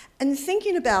it. And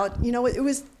thinking about, you know, it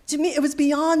was, to me, it was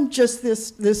beyond just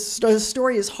this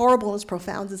story, as horrible and as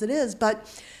profound as it is.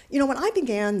 But, you know, when I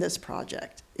began this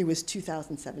project, it was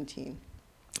 2017,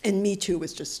 and Me Too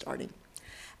was just starting.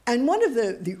 And one of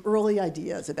the early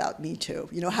ideas about Me Too,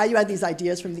 you know, how you had these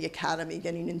ideas from the academy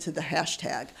getting into the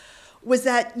hashtag, was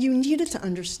that you needed to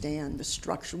understand the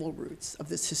structural roots of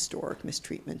this historic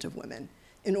mistreatment of women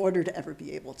in order to ever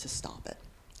be able to stop it.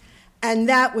 And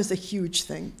that was a huge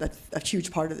thing, a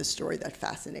huge part of the story that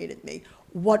fascinated me.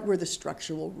 What were the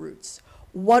structural roots?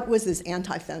 What was this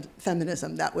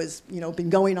anti-feminism that was, you know, been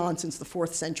going on since the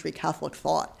 4th century Catholic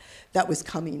thought that was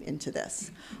coming into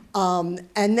this? And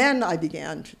then I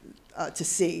began to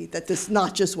see that this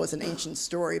not just was an ancient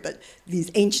story, but these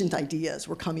ancient ideas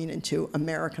were coming into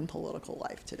American political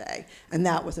life today. And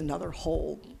that was another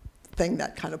whole thing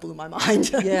that kind of blew my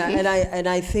mind. Yeah, and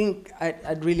I think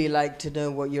I'd really like to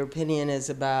know what your opinion is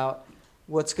about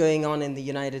what's going on in the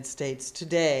United States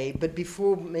today. But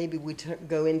before maybe we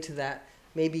go into that,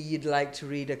 maybe you'd like to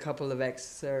read a couple of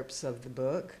excerpts of the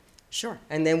book. Sure.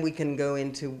 And then we can go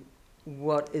into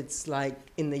what it's like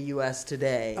in the US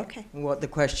today. Okay. And what the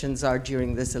questions are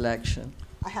during this election.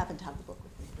 I happen to have the book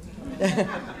with me.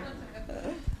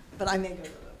 But I may go to the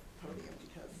podium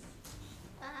because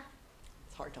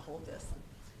it's hard to hold this.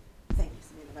 Thank you,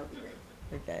 Sabina. That would be great.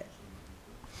 Okay.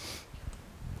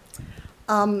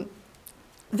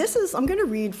 I'm going to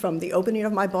read from the opening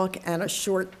of my book and a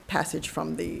short passage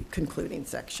from the concluding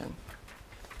section.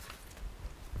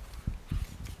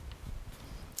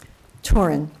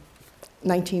 Turin,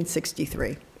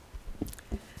 1963.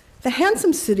 The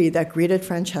handsome city that greeted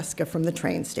Francesca from the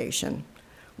train station,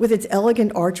 with its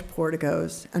elegant arched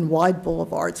porticos and wide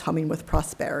boulevards humming with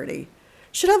prosperity,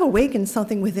 should have awakened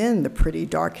something within the pretty,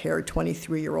 dark-haired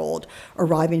 23-year-old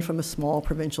arriving from a small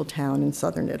provincial town in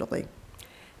southern Italy.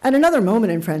 At another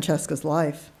moment in Francesca's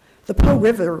life, The Po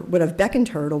River would have beckoned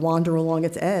her to wander along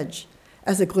its edge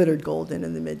as it glittered golden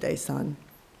in the midday sun.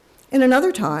 In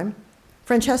another time,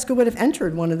 Francesca would have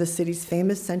entered one of the city's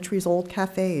famous centuries-old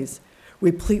cafes,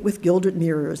 replete with gilded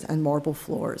mirrors and marble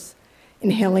floors,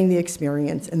 inhaling the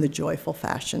experience in the joyful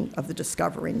fashion of the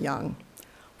discovering young,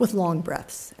 with long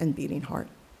breaths and beating heart.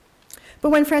 But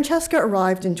when Francesca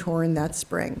arrived in Turin that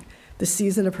spring, the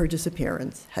season of her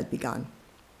disappearance had begun.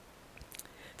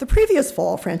 The previous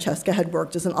fall, Francesca had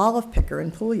worked as an olive picker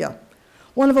in Puglia,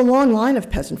 one of a long line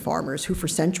of peasant farmers who for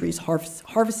centuries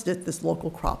harvested this local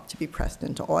crop to be pressed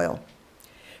into oil.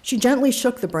 She gently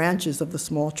shook the branches of the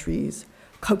small trees,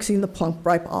 coaxing the plump,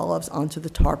 ripe olives onto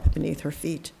the tarp beneath her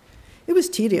feet. It was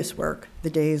tedious work, the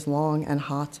days long and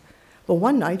hot, but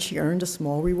one night she earned a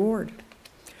small reward.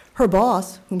 Her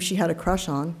boss, whom she had a crush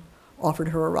on, offered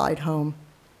her a ride home.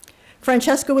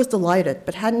 Francesca was delighted,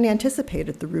 but hadn't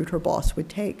anticipated the route her boss would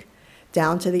take,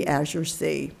 down to the Azure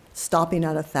Sea, stopping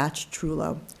at a thatched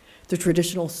trullo, the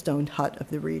traditional stone hut of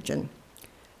the region.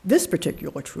 This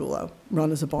particular trullo,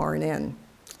 run as a bar and inn,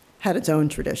 had its own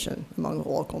tradition among the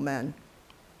local men.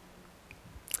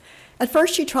 At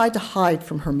first, she tried to hide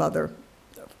from her mother,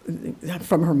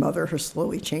 her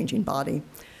slowly changing body.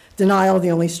 Denial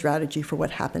the only strategy for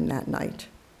what happened that night.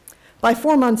 By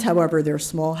 4 months, however, their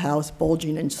small house,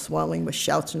 bulging and swelling with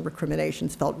shouts and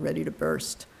recriminations, felt ready to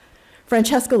burst.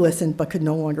 Francesca listened but could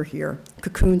no longer hear,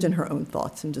 cocooned in her own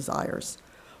thoughts and desires.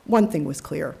 One thing was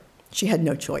clear. She had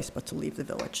no choice but to leave the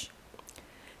village.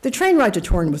 The train ride to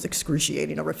Turin was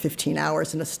excruciating, over 15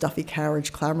 hours in a stuffy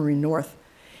carriage clambering north.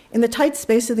 In the tight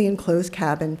space of the enclosed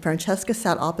cabin, Francesca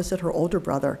sat opposite her older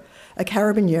brother, a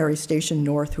carabinieri stationed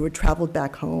north who had traveled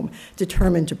back home,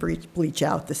 determined to bleach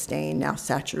out the stain now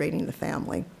saturating the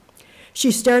family.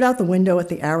 She stared out the window at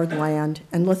the arid land,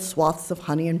 endless swaths of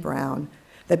honey and brown,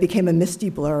 that became a misty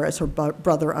blur as her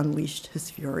brother unleashed his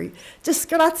fury.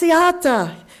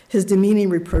 Disgraziata! His demeaning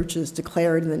reproaches,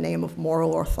 declared in the name of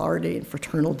moral authority and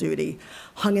fraternal duty,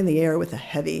 hung in the air with a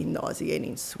heavy,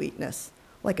 nauseating sweetness,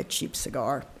 like a cheap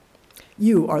cigar.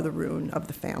 You are the ruin of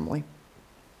the family.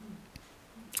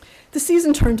 The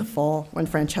season turned to fall when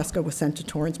Francesca was sent to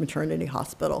Turin's maternity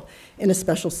hospital in a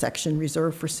special section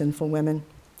reserved for sinful women.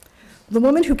 The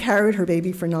woman who carried her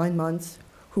baby for 9 months,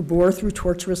 who bore through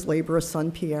torturous labor a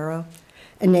son, Piero,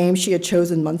 a name she had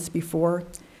chosen months before,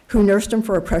 who nursed him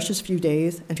for a precious few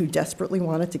days and who desperately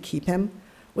wanted to keep him,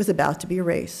 was about to be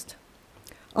erased.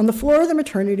 On the floor of the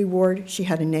maternity ward, she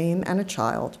had a name and a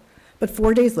child, but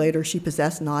 4 days later, she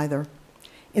possessed neither.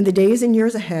 In the days and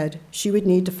years ahead, she would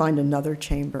need to find another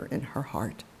chamber in her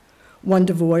heart, one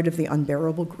devoid of the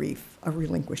unbearable grief of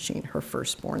relinquishing her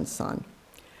firstborn son.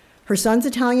 Her son's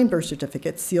Italian birth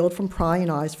certificate, sealed from prying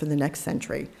eyes for the next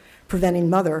century, preventing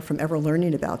mother from ever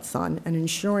learning about son and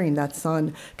ensuring that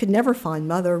son could never find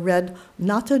mother, read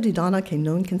nato di donna che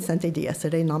non consente di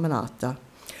essere nominata,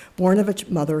 born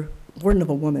of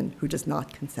a woman who does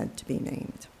not consent to be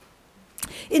named.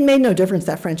 It made no difference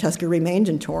that Francesca remained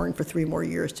in Turin for 3 more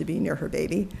years to be near her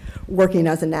baby, working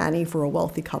as a nanny for a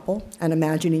wealthy couple and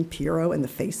imagining Piero in the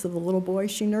face of the little boy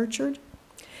she nurtured.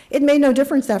 It made no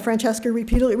difference that Francesca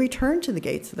repeatedly returned to the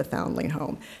gates of the foundling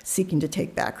home, seeking to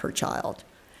take back her child.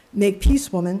 Make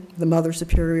peace, woman, the mother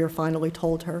superior finally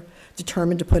told her,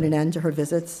 determined to put an end to her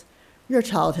visits. Your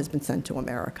child has been sent to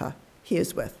America. He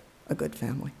is with a good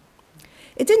family.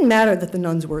 It didn't matter that the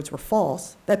nun's words were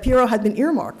false, that Piero had been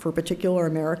earmarked for a particular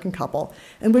American couple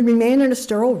and would remain in a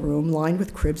sterile room lined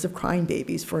with cribs of crying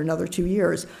babies for another 2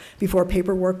 years before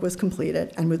paperwork was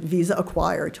completed and with visa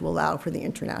acquired to allow for the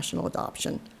international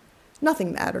adoption.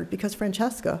 Nothing mattered because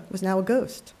Francesca was now a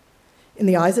ghost. In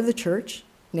the eyes of the church,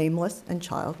 nameless and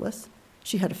childless,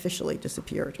 she had officially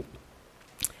disappeared.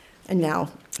 And now,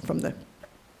 from the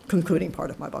concluding part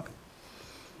of my book.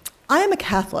 I am a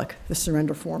Catholic, the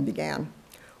surrender form began,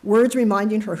 words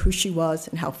reminding her who she was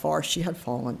and how far she had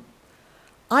fallen.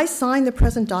 I sign the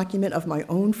present document of my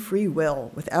own free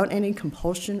will without any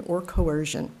compulsion or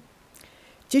coercion.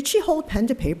 Did she hold pen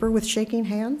to paper with shaking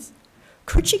hands?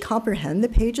 Could she comprehend the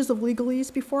pages of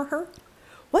legalese before her?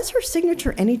 Was her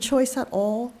signature any choice at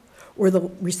all, or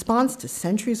the response to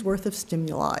centuries' worth of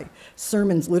stimuli,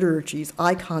 sermons, liturgies,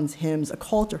 icons, hymns, a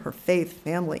call to her faith,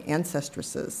 family,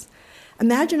 ancestresses?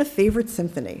 Imagine a favorite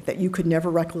symphony that you could never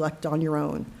recollect on your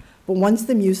own, but once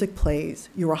the music plays,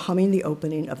 you are humming the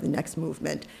opening of the next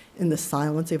movement in the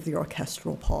silence of the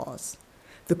orchestral pause.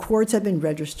 The chords have been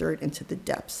registered into the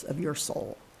depths of your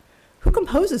soul. Who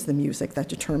composes the music that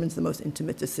determines the most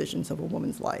intimate decisions of a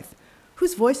woman's life?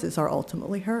 Whose voices are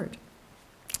ultimately heard?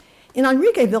 In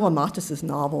Enrique Villa-Matas's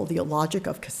novel, The Illogic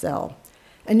of Cassel,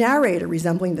 A narrator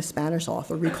resembling the Spanish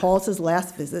author recalls his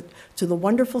last visit to the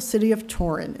wonderful city of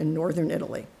Turin in northern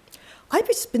Italy. I've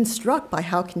just been struck by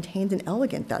how contained and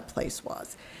elegant that place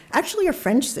was, actually a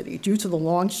French city due to the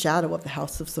long shadow of the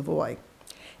House of Savoy.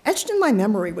 Etched in my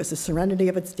memory was the serenity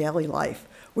of its daily life,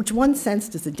 which one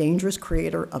sensed as a dangerous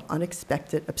creator of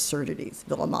unexpected absurdities,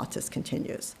 Villamatis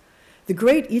continues. The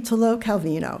great Italo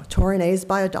Calvino, Torinese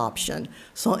by adoption,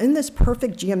 saw in this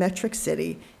perfect geometric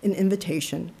city an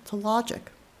invitation to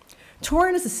logic.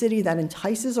 Turin is a city that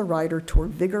entices a writer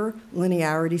toward vigor,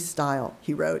 linearity, style,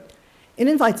 he wrote. It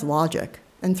invites logic,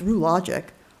 and through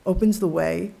logic, opens the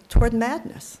way toward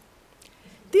madness.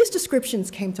 These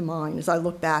descriptions came to mind as I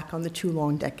look back on the 2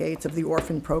 long decades of the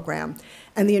orphan program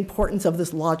and the importance of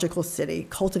this logical city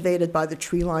cultivated by the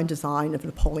tree-line design of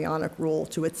Napoleonic rule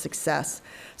to its success,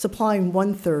 supplying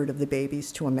 1/3 of the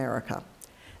babies to America.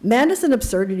 Madness and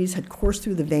absurdities had coursed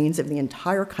through the veins of the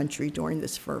entire country during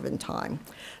this fervent time.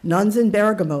 Nuns in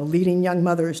Bergamo leading young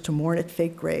mothers to mourn at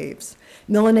fake graves.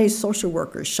 Milanese social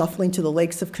workers shuffling to the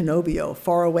lakes of Cannobio,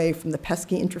 far away from the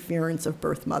pesky interference of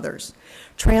birth mothers.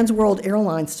 Trans-World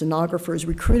Airlines stenographers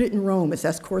recruited in Rome as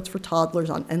escorts for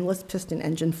toddlers on endless piston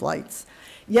engine flights.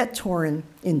 Yet Turin,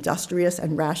 industrious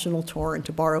and rational Turin,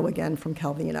 to borrow again from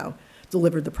Calvino,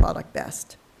 delivered the product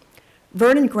best.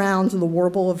 Verdant grounds and the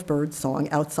warble of birdsong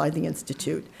outside the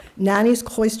institute, nannies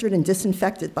cloistered and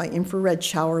disinfected by infrared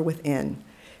shower within,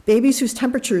 babies whose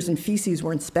temperatures and feces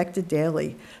were inspected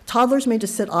daily, toddlers made to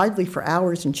sit idly for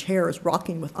hours in chairs,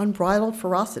 rocking with unbridled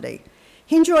ferocity.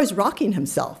 He enjoys rocking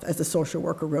himself, as the social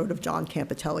worker wrote of John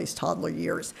Campitelli's toddler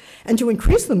years, and to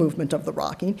increase the movement of the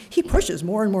rocking, he pushes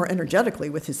more and more energetically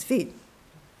with his feet.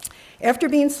 After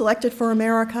being selected for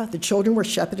America, the children were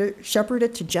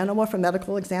shepherded to Genoa for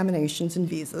medical examinations and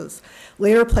visas,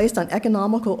 later placed on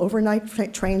economical overnight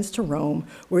trains to Rome,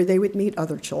 where they would meet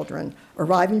other children,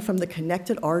 arriving from the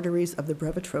connected arteries of the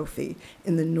Brevetrophy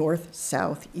in the north,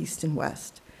 south, east, and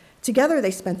west. Together, they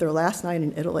spent their last night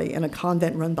in Italy in a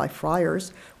convent run by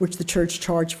friars, which the church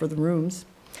charged for the rooms.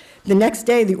 The next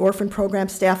day, the orphan program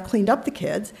staff cleaned up the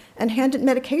kids and handed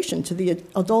medication to the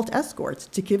adult escorts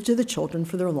to give to the children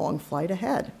for their long flight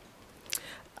ahead.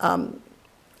 In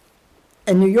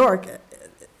New York,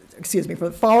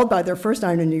 followed by their first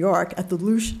night in New York at the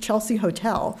Lush Chelsea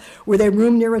Hotel, where they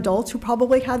roomed near adults who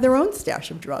probably had their own stash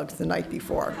of drugs the night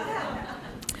before.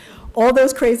 All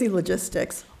those crazy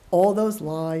logistics, all those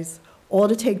lies, all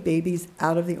to take babies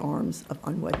out of the arms of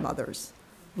unwed mothers.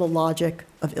 The logic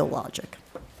of illogic.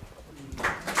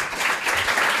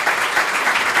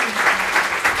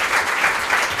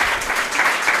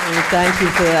 Thank you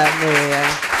for that,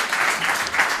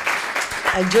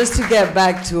 Maria. And just to get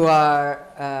back to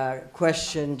our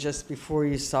question just before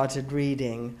you started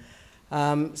reading,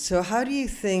 so how do you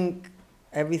think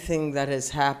everything that has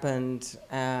happened,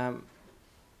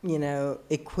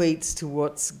 equates to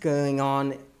what's going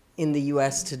on in the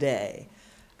U.S. today,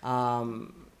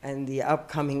 and the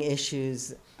upcoming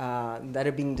issues that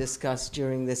are being discussed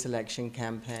during this election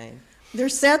campaign?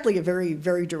 There's sadly a very,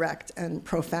 very direct and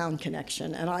profound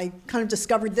connection, and I kind of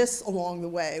discovered this along the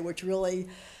way, which really,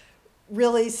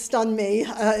 really stunned me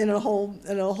in a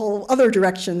whole other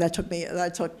direction that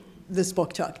this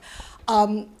book took,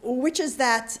 which is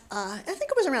that I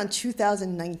think it was around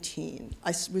 2019.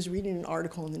 I was reading an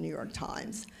article in the New York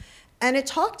Times, and it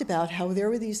talked about how there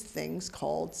were these things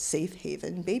called safe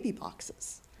haven baby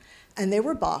boxes, and they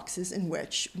were boxes in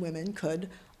which women could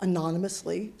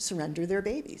anonymously surrender their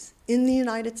babies in the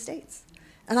United States.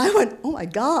 And I went, oh my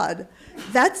God,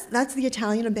 that's the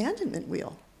Italian abandonment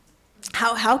wheel.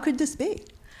 How could this be?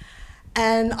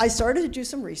 And I started to do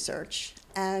some research,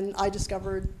 and I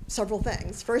discovered several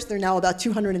things. First, there are now about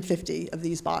 250 of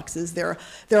these boxes. They're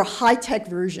high-tech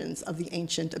versions of the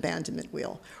ancient abandonment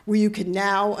wheel, where you can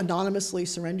now anonymously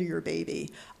surrender your baby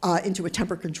into a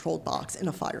temperature-controlled box in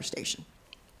a fire station.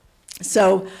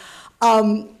 So,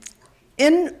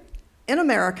 in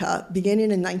America, beginning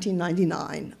in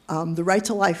 1999, the Right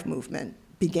to Life movement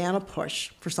began a push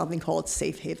for something called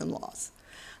safe haven laws.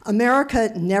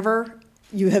 America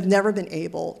you have never been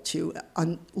able to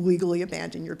legally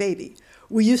abandon your baby.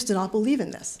 We used to not believe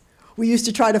in this. We used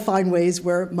to try to find ways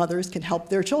where mothers can help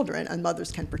their children and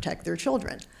mothers can protect their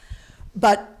children.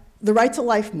 But the Right to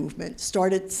Life movement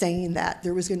started saying that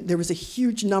there was a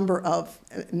huge number of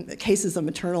cases of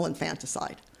maternal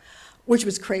infanticide, which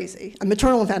was crazy. And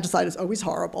maternal infanticide is always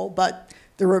horrible, but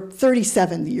there were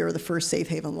 37 the year the first safe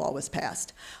haven law was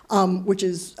passed, which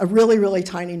is a really, really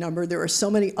tiny number. There are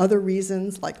so many other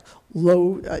reasons, like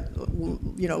low-term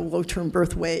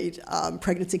birth weight,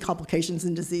 pregnancy complications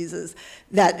and diseases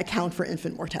that account for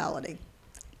infant mortality.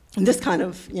 And this kind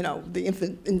of, the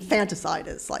infanticide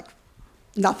is like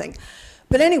nothing.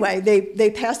 But anyway,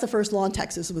 they passed the first law in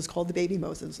Texas. It was called the Baby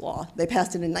Moses Law. They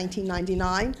passed it in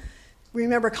 1999.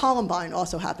 Remember, Columbine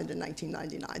also happened in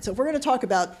 1999. So if we're going to talk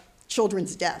about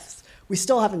children's deaths, we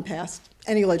still haven't passed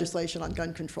any legislation on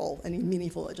gun control, any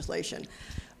meaningful legislation.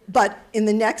 But in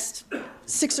the next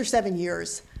 6 or 7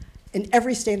 years, in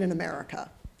every state in America,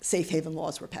 safe haven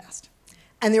laws were passed.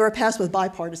 And they were passed with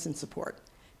bipartisan support,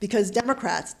 because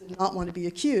Democrats did not want to be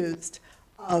accused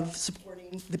of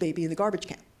supporting the baby in the garbage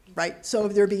can, right? So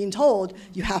they're being told,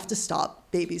 you have to stop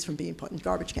babies from being put in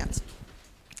garbage cans.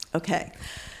 Okay,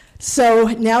 so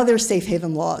now there's safe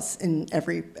haven laws in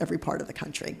every part of the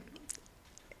country.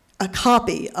 A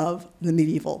copy of the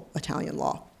medieval Italian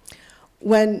law.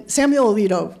 When Samuel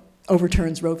Alito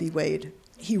overturns Roe v. Wade,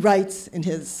 he writes in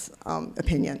his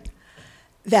opinion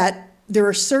that there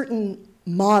are certain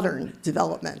modern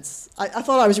developments. I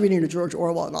thought I was reading a George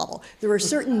Orwell novel. There are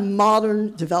certain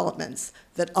modern developments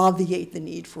that obviate the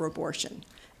need for abortion,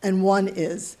 and one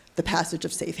is the passage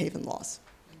of safe haven laws.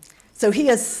 So he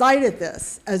has cited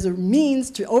this as a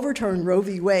means to overturn Roe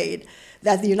v. Wade,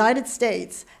 that the United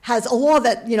States has a law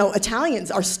that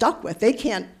Italians are stuck with.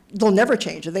 They'll never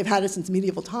change it. They've had it since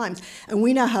medieval times, and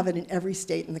we now have it in every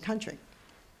state in the country.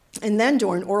 And then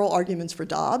during oral arguments for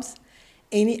Dobbs,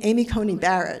 Amy Coney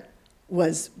Barrett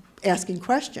was asking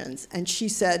questions, and she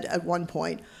said at one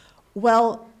point,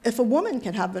 well, if a woman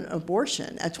can have an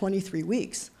abortion at 23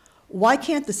 weeks, why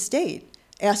can't the state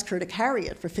ask her to carry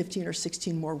it for 15 or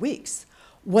 16 more weeks?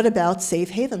 What about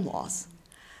safe haven laws?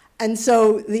 And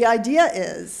so the idea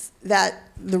is that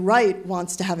the right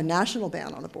wants to have a national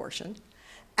ban on abortion,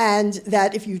 and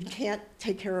that if you can't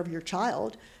take care of your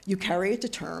child, you carry it to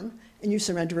term and you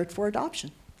surrender it for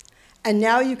adoption. And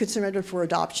now you could surrender it for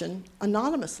adoption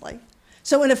anonymously.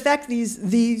 So in effect,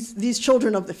 these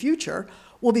children of the future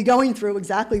will be going through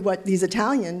exactly what these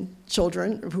Italian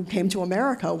children who came to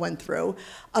America went through,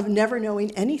 of never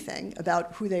knowing anything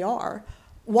about who they are,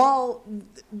 while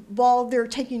they're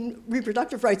taking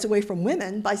reproductive rights away from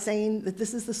women by saying that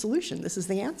this is the solution, this is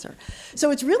the answer. So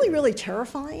it's really, really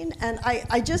terrifying. And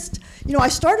I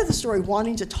started the story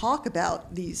wanting to talk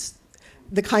about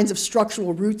the kinds of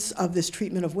structural roots of this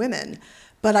treatment of women,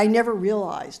 but I never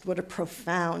realized what a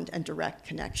profound and direct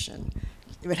connection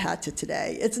it had to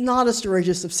today. It's not a story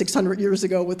just of 600 years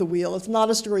ago with the wheel. It's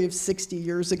not a story of 60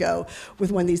 years ago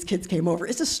with when these kids came over.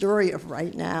 It's a story of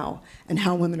right now and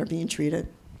how women are being treated.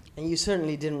 And you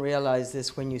certainly didn't realize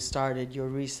this when you started your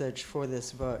research for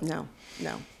this book. No.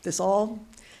 This all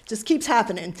just keeps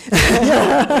happening.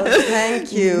 Well,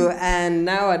 thank you. And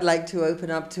now I'd like to open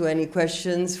up to any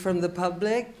questions from the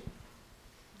public.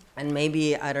 And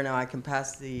maybe, I don't know, I can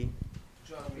pass the...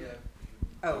 John, we have...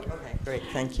 Oh, okay, great,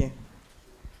 thank you.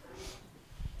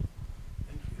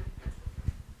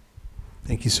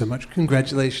 Thank you so much.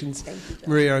 Congratulations. Thank you, John.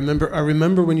 Maria, I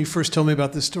remember when you first told me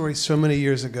about this story so many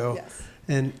years ago. Yes.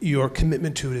 And your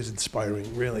commitment to it is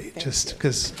inspiring, really. Thank just you.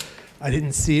 because I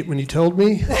didn't see it when you told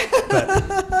me, but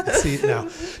I see it now.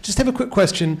 Just have a quick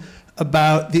question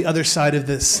about the other side of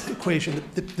this equation.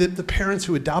 The parents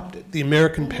who adopted, the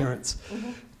American parents,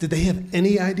 did they have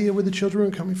any idea where the children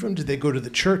were coming from? Did they go to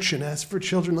the church and ask for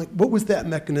children? Like, what was that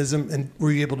mechanism, and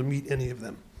were you able to meet any of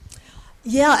them?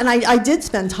 Yeah, and I did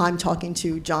spend time talking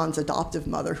to John's adoptive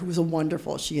mother, who was a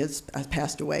wonderful, she has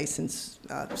passed away since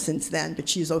then, but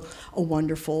she's a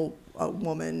wonderful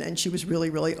woman, and she was really,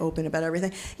 really open about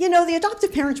everything. The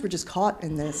adoptive parents were just caught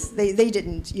in this. They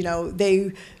didn't,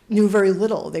 they knew very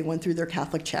little. They went through their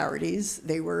Catholic charities.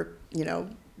 They were,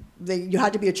 you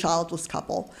had to be a childless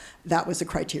couple. That was the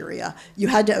criteria. You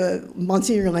had to,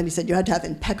 Monsignor Lenny said, you had to have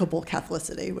impeccable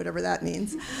Catholicity, whatever that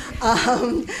means.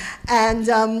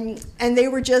 And they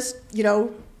were just,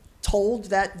 told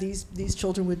that these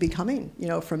children would be coming,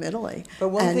 from Italy. But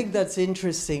one thing that's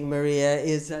interesting, Maria,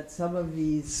 is that some of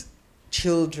these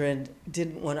children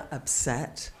didn't want to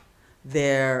upset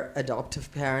their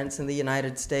adoptive parents in the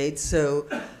United States. So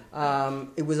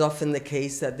it was often the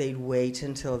case that they'd wait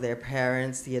until their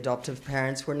parents, the adoptive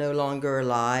parents, were no longer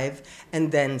alive,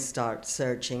 and then start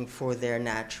searching for their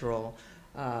natural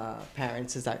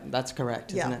parents. That's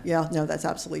correct, isn't it? Yeah, no, that's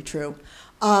absolutely true.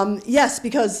 Yes,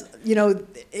 because,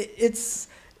 it's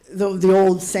the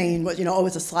old saying,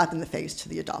 it's a slap in the face to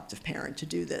the adoptive parent to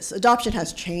do this. Adoption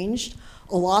has changed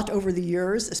a lot over the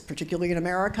years, particularly in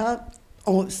America.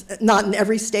 Not in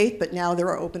every state, but now there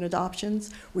are open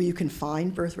adoptions where you can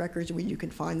find birth records, where you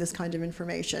can find this kind of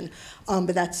information.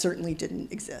 But that certainly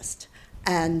didn't exist.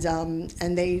 And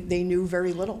they knew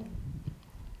very little.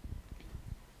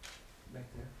 Back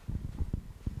there.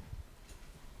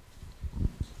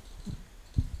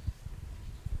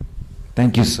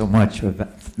 Thank you so much.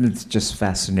 It's just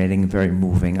fascinating, very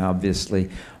moving, obviously.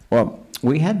 Well,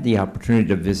 we had the opportunity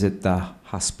to visit the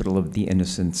Hospital of the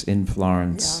Innocents in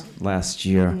Florence last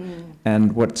year.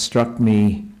 And what struck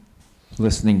me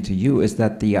listening to you is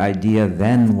that the idea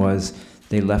then was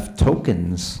they left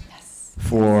tokens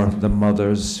for the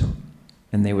mothers,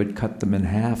 and they would cut them in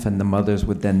half, and the mothers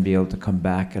would then be able to come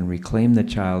back and reclaim the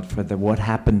child for the, what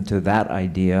happened to that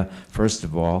idea, first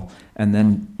of all, and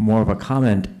then more of a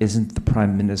comment, isn't the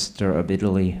Prime Minister of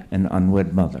Italy an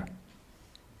unwed mother?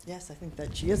 Yes, I think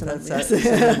that she is. That's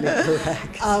absolutely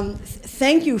correct.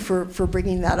 Thank you for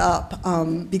bringing that up,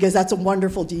 because that's a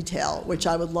wonderful detail, which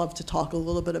I would love to talk a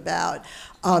little bit about.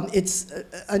 It's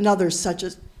another such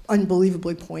an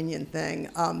unbelievably poignant thing.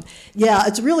 Yeah,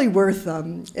 it's really worth,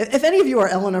 if any of you are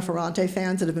Elena Ferrante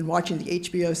fans that have been watching the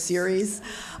HBO series,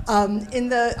 in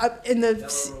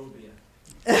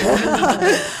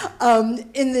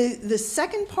the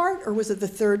second part, or was it the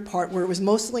third part, where it was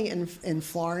mostly in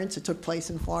Florence, it took place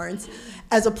in Florence,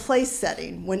 as a place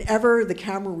setting, whenever the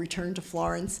camera returned to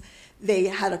Florence, they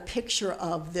had a picture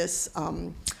of this,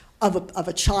 of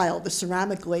a child, a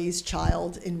ceramic glazed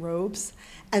child in robes,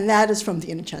 and that is from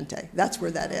the Innocente. That's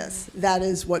where that is. That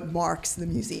is what marks the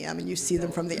museum, and you see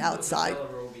them from the outside.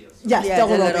 Yes, yeah,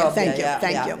 Della Robbia, thank you, yeah,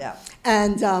 thank you. yeah.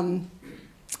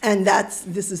 And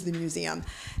this is the museum.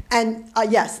 And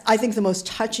yes, I think the most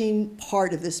touching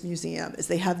part of this museum is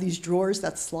they have these drawers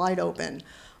that slide open,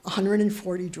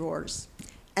 140 drawers.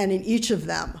 And in each of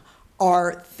them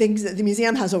are things that the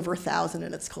museum has over 1,000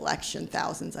 in its collection,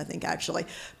 thousands, I think, actually.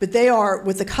 But they are,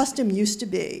 what the custom used to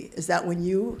be is that when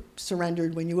you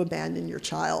surrendered, when you abandoned your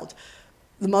child,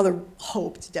 the mother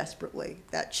hoped desperately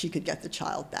that she could get the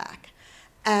child back.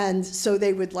 And so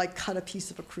they would like cut a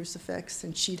piece of a crucifix,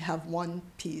 and she'd have one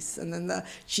piece, and then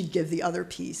she'd give the other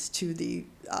piece to the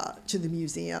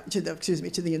museum, to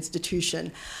the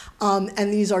institution.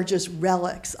 And these are just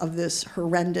relics of this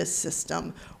horrendous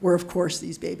system, where of course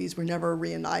these babies were never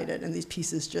reunited, and these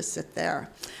pieces just sit there.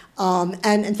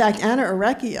 And in fact, Anna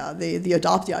Arecchia, the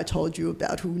adoptee I told you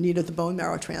about, who needed the bone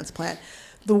marrow transplant,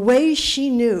 the way she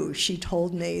knew, she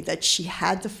told me that she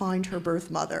had to find her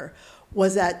birth mother,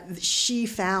 was that she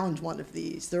found one of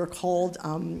these. They're called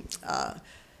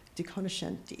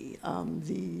riconoscenti.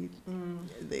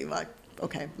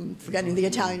 Okay, I'm forgetting the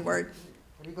Italian word.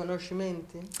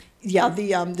 Riconoscimenti? Yeah,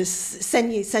 the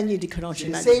segni di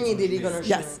riconoscimento. Segni di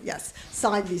riconoscimento. Yes, yes.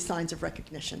 These signs of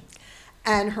recognition.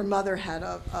 And her mother had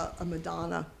a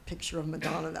Madonna, picture of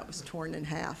Madonna that was torn in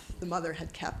half. The mother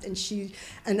had kept. And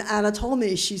Anna told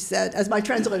me, she said, as my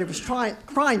translator was crying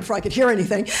before I could hear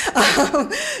anything,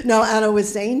 no, Anna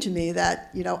was saying to me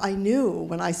that, you know, I knew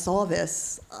when I saw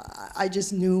this, I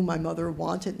just knew my mother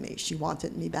wanted me. She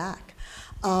wanted me back.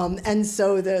 And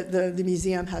so the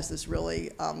museum has this really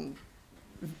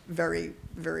very,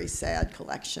 very sad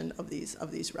collection of these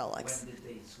relics. When did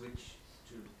they switch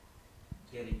to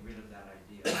getting rid of that idea?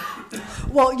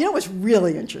 Well, you know what's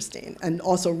really interesting and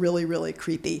also really, really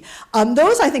creepy?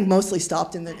 Those, I think, mostly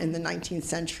stopped in the 19th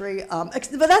century, but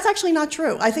that's actually not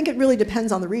true. I think it really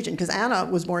depends on the region, because Anna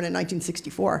was born in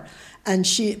 1964,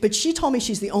 but she told me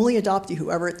she's the only adoptee who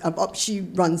ever, she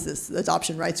runs this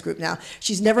adoption rights group now.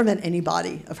 She's never met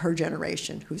anybody of her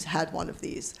generation who's had one of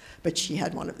these, but she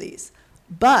had one of these.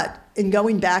 But in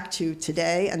going back to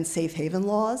today and safe haven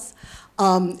laws,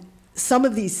 some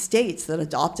of these states that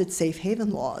adopted safe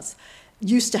haven laws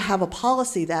used to have a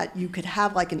policy that you could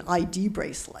have like an ID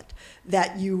bracelet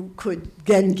that you could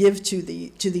then give to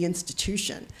the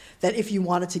institution, that if you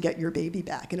wanted to get your baby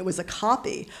back. And it was a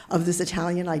copy of this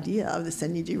Italian idea of the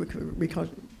segni di riconoscimento.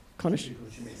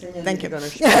 Thank you.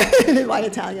 My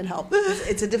Italian help.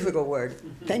 It's a difficult word.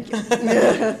 Thank you.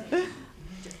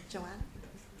 Joanna?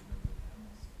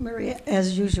 Maria,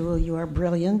 as usual, you are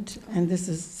brilliant, and this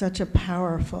is such a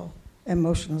powerful,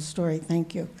 emotional story.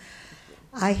 Thank you.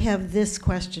 I have this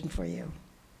question for you.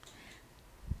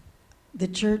 The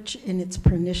church in its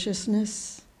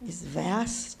perniciousness is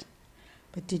vast,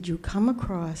 but did you come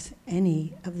across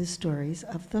any of the stories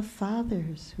of the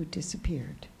fathers who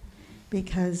disappeared?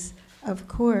 Because, of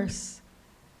course,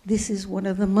 this is one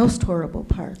of the most horrible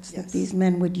parts, Yes. that these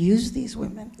men would use these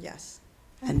women Yes.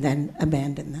 and then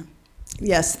abandon them.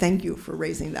 Yes, thank you for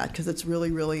raising that, because it's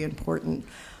really, really important.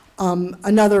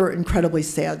 Another incredibly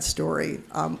sad story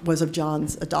was of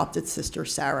John's adopted sister,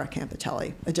 Sarah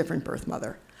Campitelli, a different birth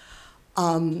mother.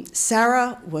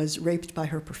 Sarah was raped by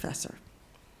her professor.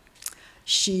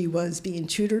 She was being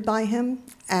tutored by him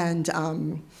and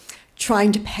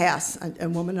trying to pass,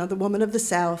 another woman of the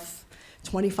South,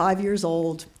 25 years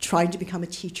old, trying to become a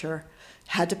teacher,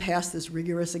 had to pass this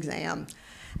rigorous exam.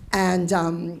 And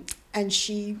And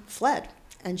she fled,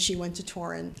 and she went to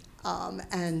Turin,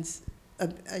 and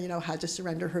had to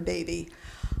surrender her baby.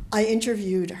 I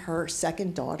interviewed her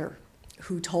second daughter,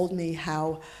 who told me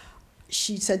how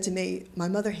she said to me, my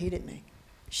mother hated me.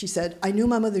 She said, I knew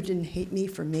my mother didn't hate me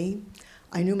for me.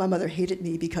 I knew my mother hated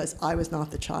me because I was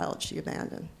not the child she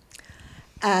abandoned.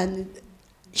 And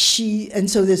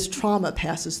so this trauma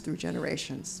passes through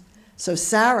generations. So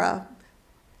Sarah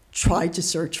tried to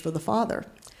search for the father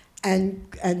and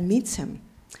meets him,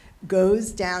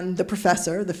 goes down, the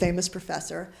professor, the famous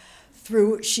professor,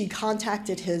 she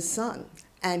contacted his son,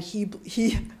 and he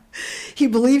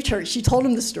believed her. She told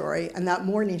him the story, and that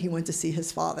morning he went to see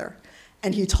his father.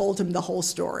 And he told him the whole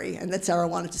story, and that Sarah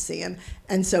wanted to see him.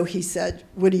 And so he said,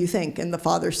 what do you think? And the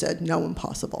father said, no,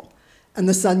 impossible. And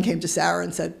the son came to Sarah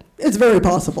and said, it's very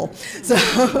possible. So,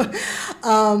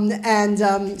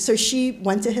 so she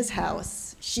went to his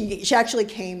house. She actually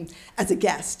came as a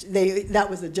guest. That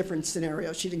was a different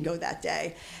scenario. She didn't go that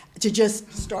day. To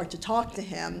just start to talk to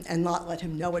him and not let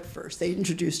him know at first. They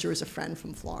introduced her as a friend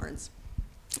from Florence.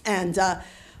 And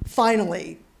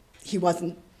finally, he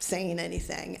wasn't saying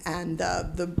anything, and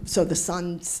so the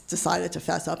son decided to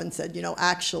fess up and said,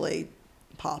 actually,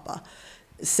 Papa,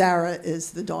 Sarah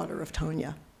is the daughter of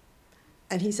Tonya.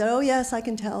 And he said, oh yes, I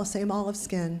can tell, same olive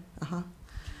skin,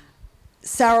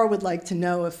 Sarah would like to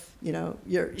know if,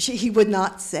 he would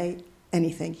not say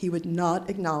anything. He would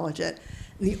not acknowledge it.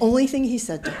 And the only thing he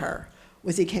said to her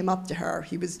was he came up to her.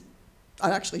 I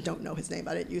actually don't know his name,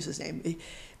 I didn't use his name.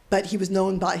 But he was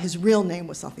known by, his real name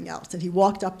was something else. And he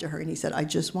walked up to her and he said, I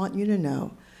just want you to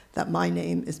know that my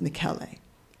name is Michele.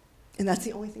 And that's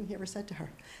the only thing he ever said to her.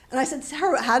 And I said,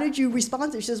 Sarah, how did you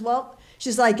respond to it?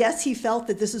 She says, I guess he felt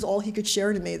that this is all he could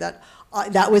share to me, that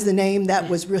that was the name that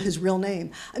was his real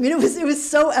name. I mean, it was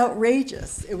so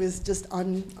outrageous. It was just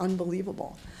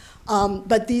unbelievable.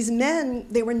 But these men,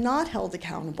 they were not held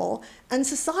accountable, and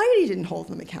society didn't hold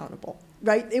them accountable.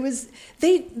 Right? It was,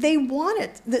 they wanted,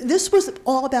 this was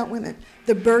all about women.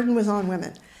 The burden was on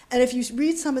women. And if you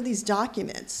read some of these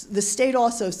documents, the state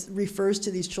also refers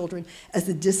to these children as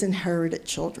the disinherited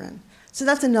children. So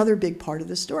that's another big part of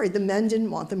the story. The men didn't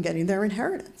want them getting their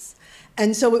inheritance.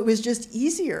 And so it was just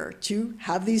easier to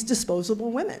have these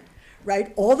disposable women.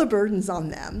 Right? All the burden's on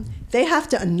them. They have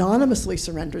to anonymously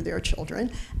surrender their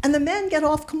children, and the men get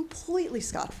off completely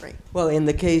scot-free. Well, in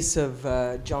the case of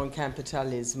John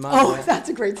Campitelli's mother... Oh, that's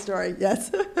a great story, yes.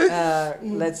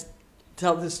 Let's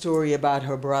tell the story about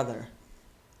her brother.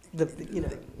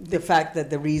 The fact that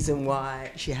the reason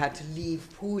why she had to leave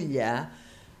Puglia,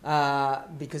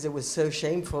 because it was so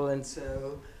shameful, and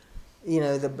so,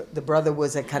 the brother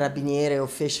was a carabiniere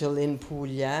official in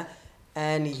Puglia,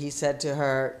 and he said to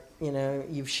her,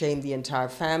 you've shamed the entire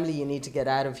family, you need to get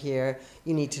out of here,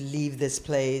 you need to leave this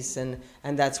place, and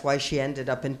that's why she ended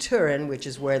up in Turin, which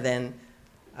is where then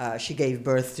she gave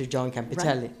birth to John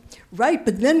Campitelli. Right,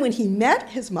 but then when he met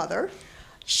his mother,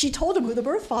 she told him who the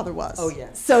birth father was. Oh,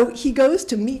 yes. So he goes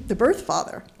to meet the birth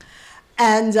father,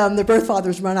 and the birth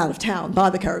father's run out of town by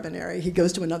the carabinieri. He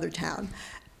goes to another town.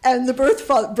 And the birth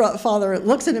father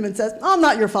looks at him and says, oh, I'm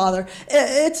not your father.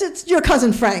 It's your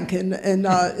cousin Frank in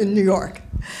New York.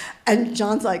 And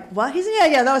John's like, what? He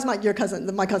said, yeah, that was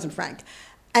my cousin Frank.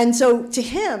 And so to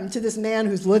him, to this man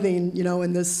who's living,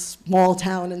 in this small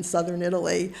town in southern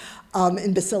Italy,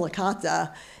 in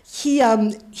Basilicata,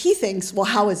 he thinks, well,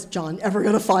 how is John ever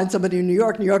going to find somebody in New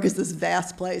York? New York is this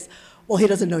vast place. Well, he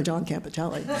doesn't know John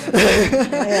Campitelli.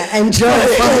 And John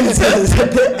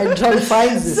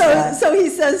finds this guy. So he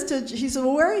says,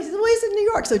 well, where? He says, well, he's in New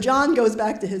York. So John goes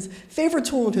back to his favorite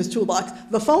tool in his toolbox,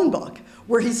 the phone book,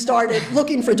 where he started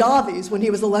looking for Davies when he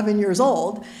was 11 years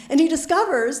old. And he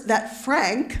discovers that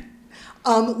Frank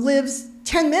lives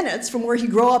 10 minutes from where he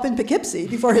grew up in Poughkeepsie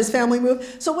before his family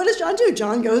moved. So what does John do?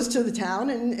 John goes to the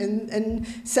town and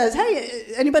says,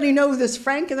 hey, anybody know this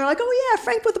Frank? And they're like, oh yeah,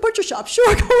 Frank with the butcher shop.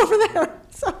 Sure, go over there.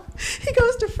 So he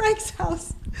goes to Frank's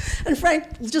house. And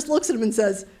Frank just looks at him and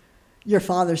says, your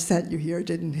father sent you here,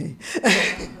 didn't he?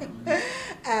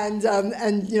 and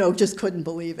just couldn't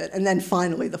believe it. And then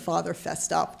finally the father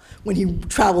fessed up when he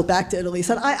traveled back to Italy. He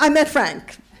said, I met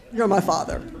Frank. You're my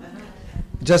father.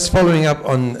 Just following up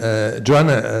on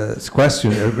Joanna's question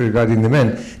regarding the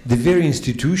men, the very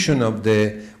institution of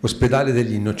the Ospedale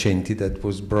degli Innocenti that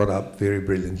was brought up very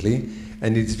brilliantly,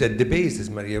 and it's at the base, as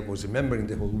Maria was remembering,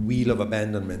 the whole wheel of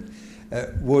abandonment,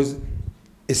 was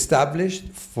established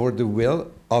for the will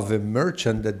of a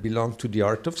merchant that belonged to the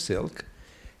art of silk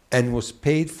and was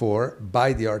paid for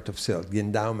by the art of silk. The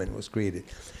endowment was created.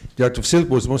 The art of silk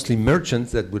was mostly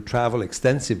merchants that would travel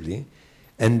extensively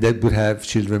and that would have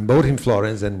children both in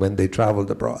Florence and when they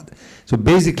traveled abroad. So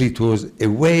basically it was a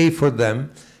way for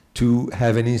them to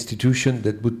have an institution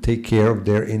that would take care of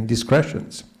their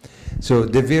indiscretions. So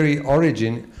the very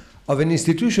origin of an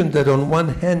institution that on one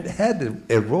hand had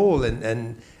a role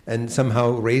and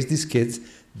somehow raised these kids,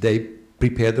 they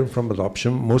prepared them from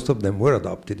adoption. Most of them were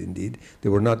adopted indeed. They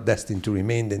were not destined to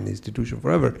remain in the institution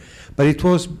forever. But it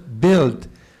was built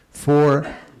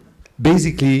for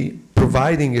basically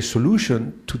providing a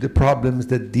solution to the problems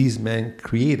that these men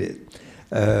created.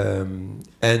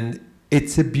 And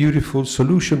it's a beautiful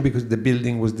solution because the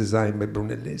building was designed by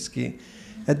Brunelleschi.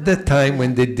 At that time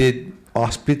when they did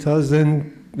hospitals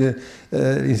and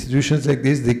institutions like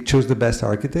this, they chose the best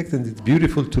architect, and it's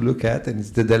beautiful to look at, and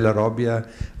it's the Della Robbia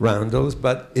roundels,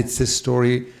 but it's a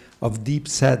story of deep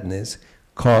sadness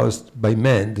caused by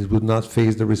men that would not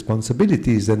face the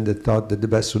responsibilities and that thought that the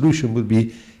best solution would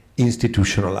be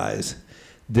institutionalize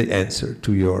the answer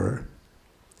to your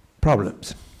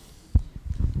problems.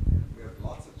 We have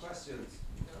lots of questions.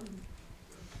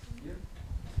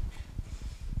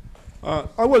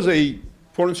 I was a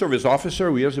Foreign Service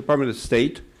officer with the U.S. Department of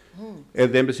State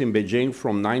at the embassy in Beijing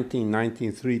from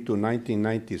 1993 to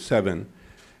 1997.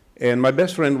 And my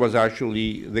best friend was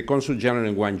actually the Consul General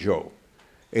in Guangzhou.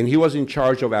 And he was in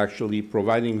charge of actually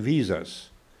providing visas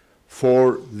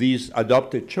for these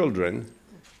adopted children,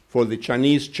 for the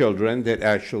Chinese children that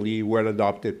actually were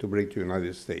adopted to bring to the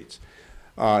United States.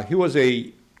 He was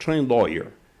a trained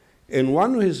lawyer. And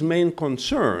one of his main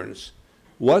concerns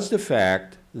was the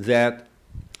fact that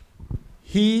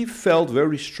he felt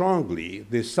very strongly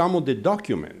that some of the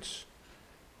documents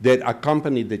that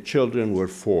accompanied the children were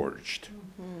forged.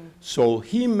 So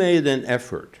he made an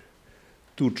effort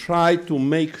to try to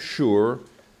make sure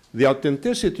the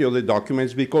authenticity of the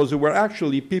documents, because there were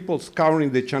actually people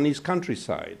scouring the Chinese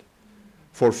countryside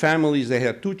for families that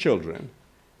had 2 children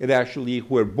that actually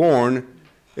were born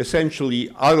essentially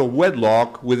out of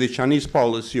wedlock with the Chinese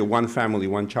policy of one family,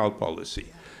 one child policy.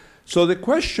 So the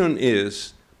question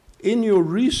is, in your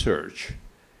research,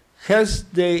 has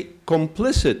the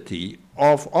complicity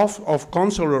of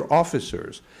consular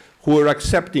officers who are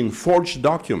accepting forged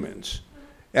documents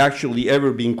actually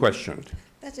ever been questioned?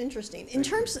 That's interesting. In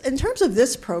terms of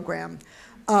this program,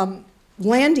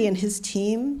 Landy and his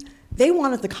team, they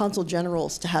wanted the consul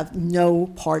generals to have no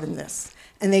part in this.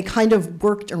 And they kind of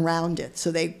worked around it,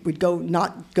 so they would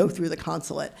not go through the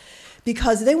consulate,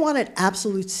 because they wanted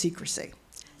absolute secrecy.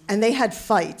 And they had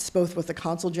fights both with the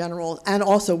consul general and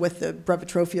also with the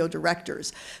Brevitrofio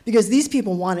directors, because these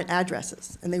people wanted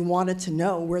addresses and they wanted to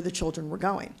know where the children were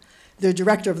going. The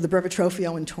director of the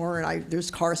Brevitrofio in Turin,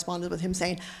 there's correspondence with him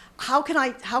saying, how can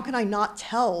I not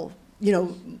tell,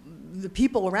 the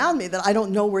people around me that I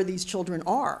don't know where these children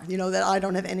are, that I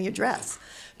don't have any address.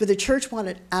 But the church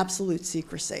wanted absolute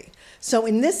secrecy. So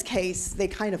in this case, they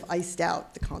kind of iced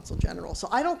out the consul general. So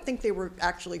I don't think they were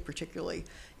actually particularly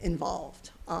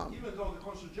involved. Even though the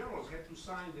consul generals had to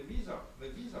sign the visa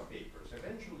papers,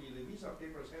 eventually the visa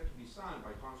papers had to be signed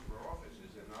by consular offices.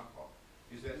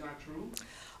 Is that not true?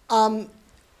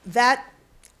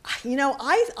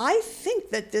 I think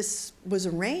that this was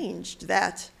arranged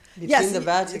that. Between the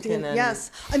Vatican and...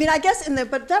 Yes. I mean, I guess they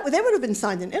would have been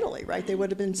signed in Italy, right? They would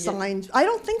have been signed. I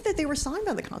don't think that they were signed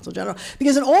by the consul general,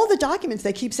 because in all the documents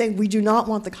they keep saying, we do not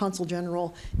want the consul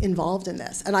general involved in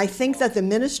this. And I think that the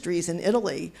ministries in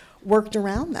Italy worked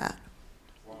around that.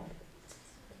 Wow.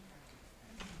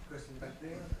 Question back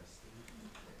there.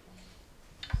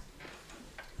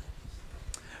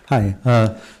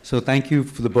 Hi. So thank you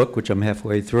for the book, which I'm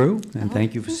halfway through, and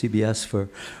thank you for CBS for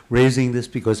raising this,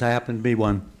 because I happen to be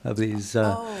one of these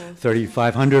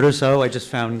 3,500 or so. I just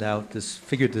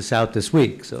figured this out this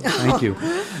week, so thank you.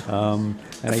 From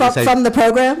the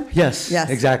program? Yes,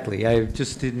 exactly. I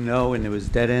just didn't know, and there was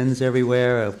dead ends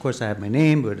everywhere. Of course, I have my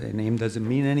name, but a name doesn't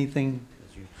mean anything,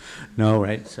 as you know,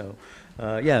 right? So,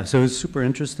 so it was super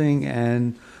interesting,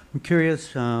 and I'm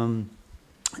curious,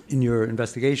 in your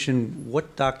investigation,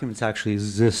 what documents actually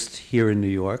exist here in New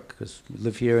York? Because we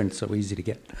live here and it's so easy to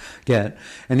get.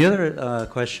 And the other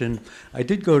question, I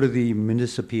did go to the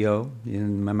Municipio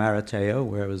in Marateo,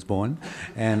 where I was born,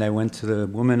 and I went to the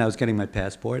woman, I was getting my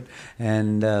passport,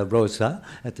 and Rosa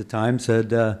at the time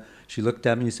said, she looked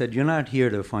at me and said, "You're not here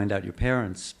to find out your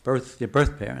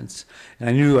birth parents." And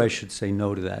I knew I should say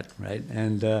no to that, right?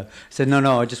 And I said,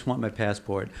 no, I just want my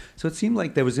passport. So it seemed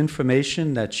like there was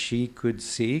information that she could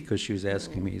see, because she was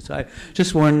asking me. So I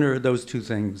just wonder those two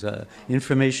things,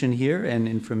 information here and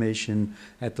information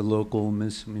at the local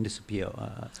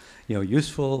municipio,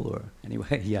 useful, or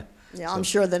anyway, yeah. Yeah, I'm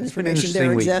sure that it's been information there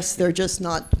interesting week. exists.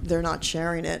 They're not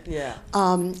sharing it. Yeah.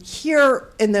 Here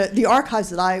in the archives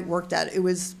that I worked at, it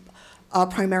was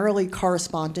primarily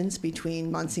correspondence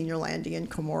between Monsignor Landi and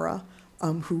Camorra,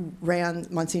 who ran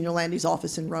Monsignor Landi's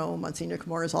office in Rome, Monsignor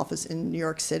Camorra's office in New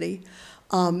York City.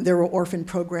 There were orphan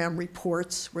program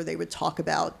reports where they would talk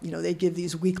about, they'd give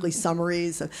these weekly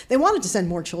summaries. They wanted to send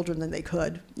more children than they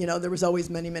could. There was always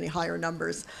many, many higher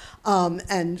numbers,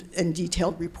 and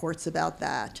detailed reports about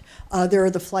that. There are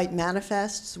the flight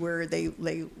manifests where they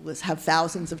have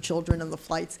thousands of children in the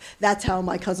flights. That's how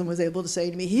my cousin was able to say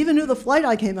to me, he even knew the flight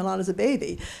I came in on as a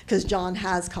baby, because John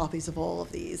has copies of all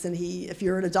of these. And if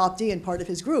you're an adoptee and part of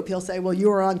his group, he'll say, well, you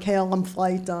were on KLM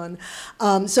flight on.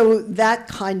 So that's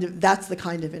the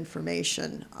kind of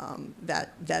information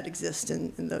that exists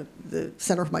in the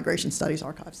Center for Migration Studies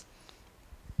archives.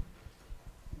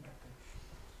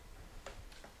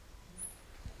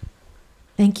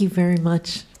 Thank you very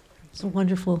much. It's a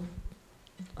wonderful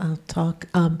talk.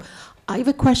 I have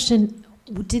a question.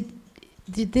 Did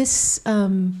this,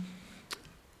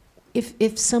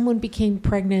 if someone became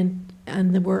pregnant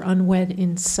and they were unwed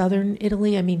in southern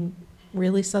Italy, I mean,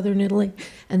 really southern Italy,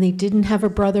 and they didn't have a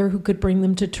brother who could bring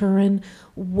them to Turin,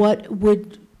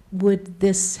 would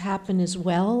this happen as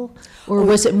well? Or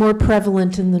was it more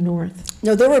prevalent in the north?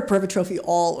 No, there were prevotrophy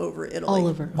all over Italy. All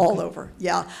over. Okay. All over,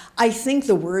 yeah. I think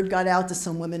the word got out to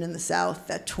some women in the South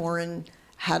that Turin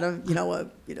had a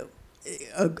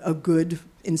good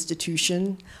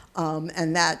institution,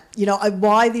 and that,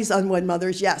 why these unwed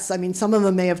mothers, yes. I mean, some of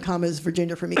them may have come, as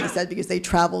Virginia Formica said, because they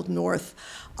traveled north.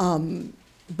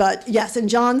 But yes, in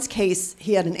John's case,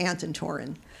 he had an aunt in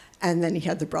Turin, and then he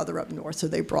had the brother up north, so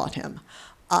they brought him.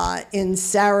 In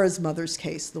Sarah's mother's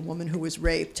case, the woman who was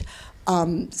raped,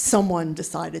 someone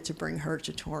decided to bring her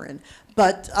to Turin.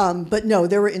 But no,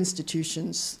 there were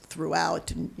institutions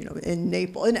throughout, in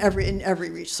Naples, in every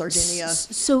region, Sardinia.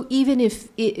 So even if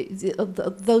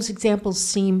those examples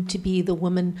seem to be the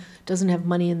woman doesn't have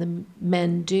money and the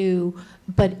men do,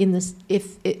 but in this,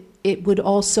 if it would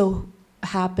also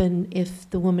happen if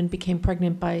the woman became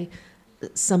pregnant by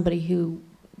somebody who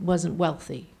wasn't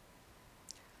wealthy.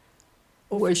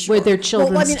 Sure. Were their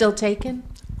children still taken?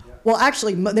 Well,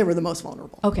 actually, they were the most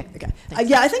vulnerable. Okay.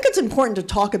 Yeah, I think it's important to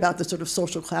talk about the sort of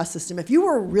social class system. If you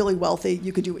were really wealthy,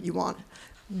 you could do what you want.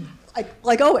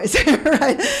 Like always,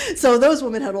 right? So those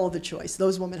women had all the choice.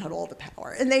 Those women had all the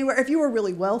power, and if you were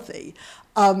really wealthy,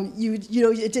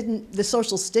 the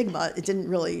social stigma, it didn't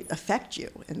really affect you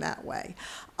in that way.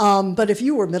 But if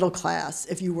you were middle class,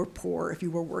 if you were poor, if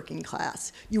you were working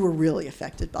class, you were really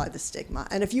affected by the stigma.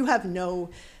 And if you have no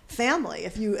family,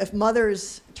 if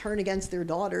mothers turn against their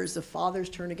daughters, if fathers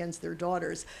turn against their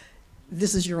daughters,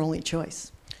 this is your only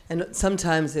choice. And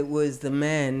sometimes it was the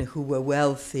men who were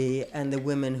wealthy and the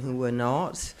women who were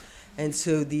not. And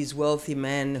so these wealthy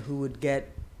men who would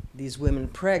get these women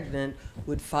pregnant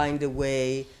would find a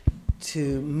way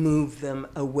to move them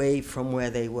away from where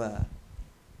they were.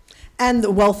 And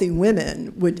the wealthy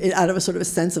women would, out of a sort of a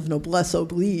sense of noblesse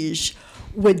oblige,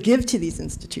 would give to these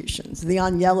institutions. The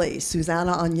Agnelli,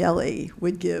 Susanna Agnelli,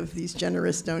 would give these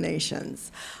generous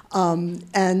donations.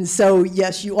 And so,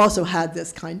 yes, you also had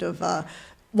this kind of,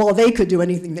 well, they could do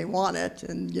anything they wanted,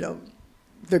 and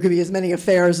there could be as many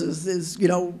affairs as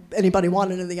anybody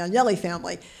wanted in the Agnelli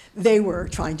family. They were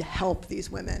trying to help these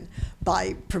women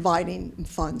by providing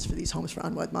funds for these homes for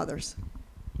unwed mothers.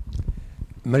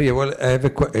 Maria, well, I have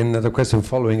another question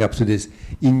following up to this.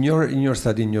 In your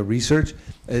study, in your research,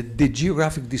 the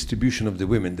geographic distribution of the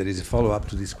women, there is a follow-up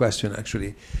to this question,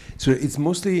 actually. So it's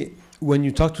mostly, when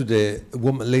you talk to the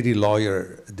lady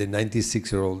lawyer, the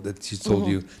 96-year-old that she told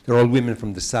you, they're all women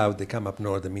from the South, they come up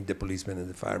north, they meet the policemen and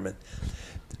the firemen.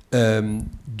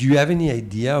 Do you have any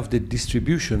idea of the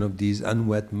distribution of these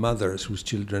unwed mothers whose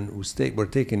children were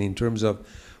taken in terms of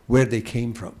where they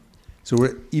came from?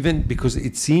 So even because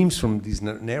it seems from this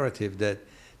narrative that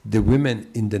the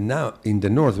women in the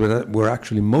north were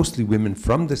actually mostly women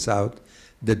from the south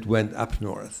that went up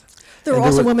north. There were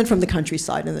also women from the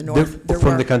countryside in the north.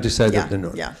 From the countryside of the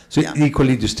north. Yeah, so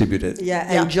equally distributed. Yeah,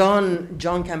 and John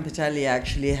Campitelli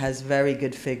actually has very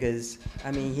good figures.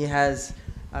 I mean, he has,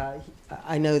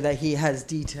 I know that he has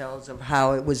details of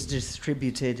how it was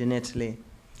distributed in Italy.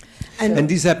 And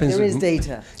this happens. There is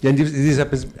data. Yeah, and this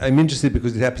happens. I'm interested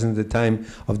because it happens at the time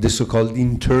of the so-called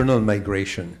internal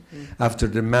migration, after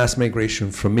the mass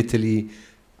migration from Italy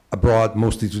abroad,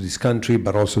 mostly to this country,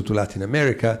 but also to Latin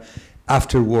America.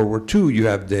 After World War II, you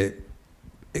have the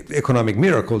economic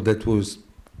miracle that was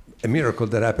a miracle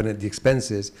that happened at the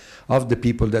expenses of the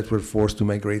people that were forced to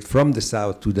migrate from the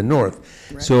south to the north.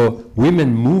 Right. So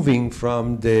women moving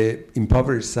from the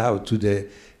impoverished south to the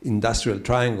industrial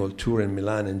triangle, Turin,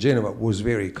 Milan, and Genoa, was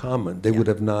very common. They would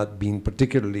have not been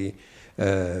particularly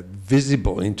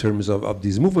visible in terms of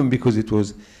this movement, because it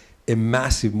was a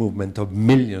massive movement of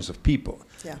millions of people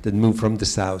that moved from the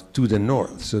south to the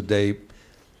north. So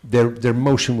their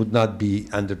motion would not be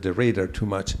under the radar too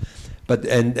much. But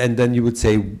and then you would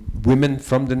say women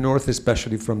from the north,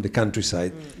 especially from the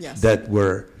countryside, that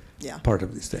were part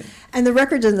of this thing. And the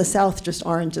records in the South just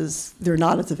aren't they're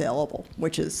not as available,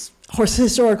 which is,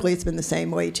 historically it's been the same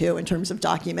way too in terms of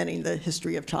documenting the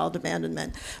history of child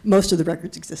abandonment. Most of the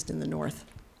records exist in the North.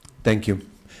 Thank you.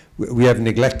 We have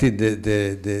neglected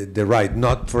the right,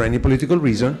 not for any political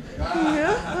reason.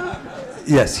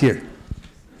 Yes, here.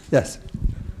 Yes.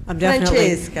 I'm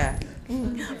definitely. Francesca.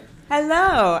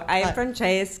 Hello, I am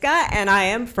Francesca, and I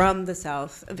am from the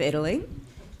south of Italy,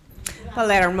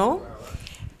 Palermo,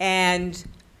 and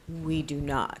we do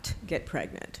not get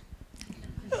pregnant.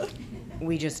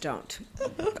 We just don't.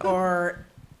 Or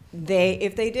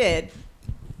if they did,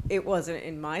 it wasn't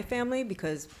in my family,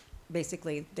 because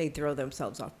basically they throw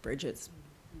themselves off bridges.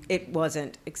 It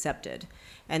wasn't accepted.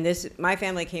 And my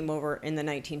family came over in the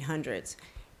 1900s,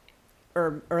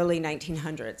 or early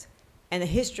 1900s. And the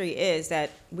history is that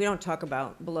we don't talk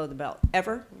about below the belt,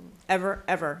 ever, ever,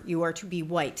 ever. You are to be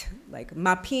white, like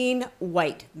mapin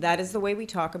white. That is the way we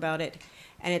talk about it.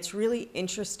 And it's really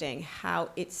interesting how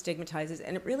it stigmatizes,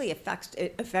 and it really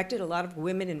affected a lot of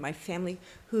women in my family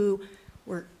who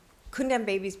couldn't have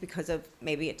babies because of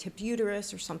maybe a tipped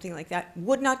uterus or something like that,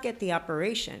 would not get the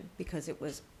operation because it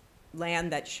was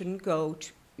land that shouldn't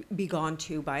be gone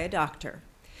to by a doctor.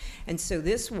 And so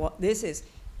this is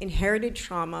inherited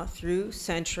trauma through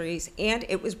centuries, and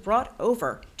it was brought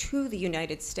over to the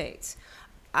United States.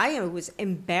 I was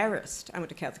embarrassed. I went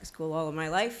to Catholic school all of my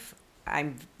life.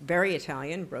 I'm very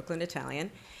Italian, Brooklyn Italian,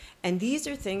 and these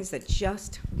are things that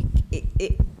just,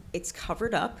 it's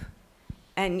covered up,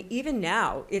 and even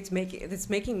now it's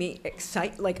making me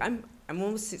excited. Like I'm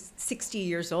almost 60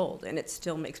 years old, and it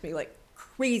still makes me like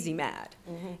crazy mad.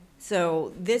 Mm-hmm.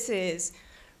 So this is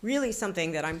really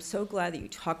something that I'm so glad that you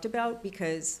talked about,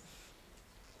 because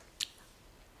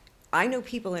I know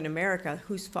people in America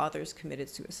whose fathers committed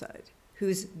suicide,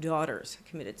 whose daughters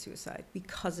committed suicide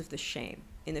because of the shame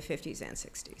in the 50s and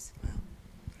 60s.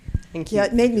 Thank you. Yeah,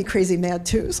 it made me crazy mad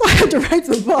too, so I had to write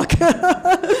the book.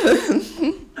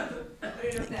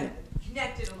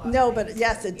 No, but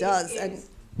yes, it does. And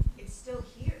it's still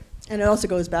here. And it also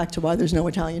goes back to why there's no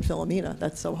Italian Philomena.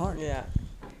 That's so hard. Yeah.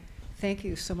 Thank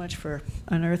you so much for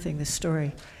unearthing this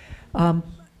story.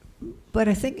 But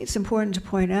I think it's important to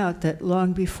point out that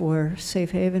long before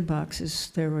safe haven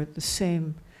boxes, there were the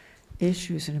same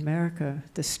issues in America,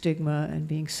 the stigma and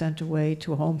being sent away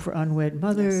to a home for unwed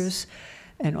mothers,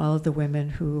 and all of the women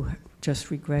who just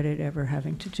regretted ever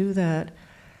having to do that.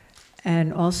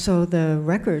 And also the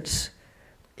records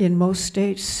in most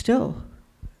states still,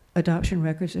 adoption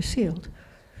records are sealed.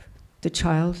 The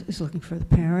child is looking for the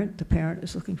parent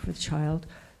is looking for the child.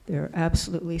 They're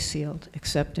absolutely sealed,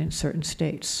 except in certain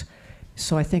states.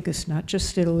 So I think it's not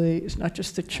just Italy, it's not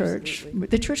just the church. Absolutely.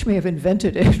 The church may have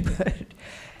invented it, but...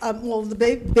 Well, the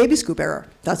baby scoop era,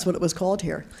 that's what it was called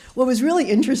here. What was really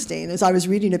interesting is I was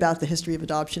reading about the history of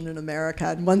adoption in America,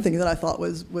 and one thing that I thought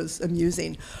was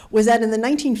amusing was that in the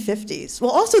 1950s,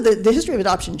 well, also the history of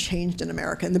adoption changed in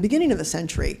America. In the beginning of the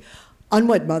century,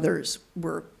 unwed mothers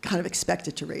were kind of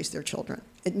expected to raise their children.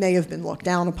 It may have been looked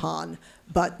down upon,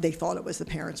 but they thought it was the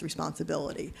parents'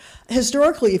 responsibility.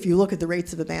 Historically, if you look at the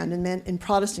rates of abandonment, in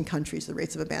Protestant countries, the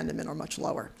rates of abandonment are much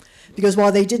lower. Because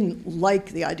while they didn't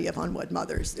like the idea of unwed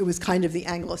mothers, it was kind of the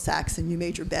Anglo-Saxon, you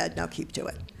made your bed, now keep to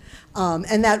it.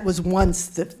 And that was once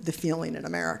the feeling in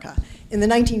America. In the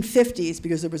 1950s,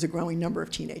 because there was a growing number of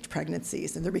teenage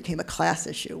pregnancies, and there became a class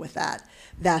issue with that,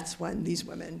 that's when these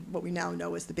women, what we now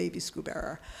know as the baby scoop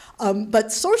era.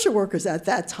 But social workers at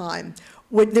that time,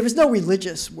 there was no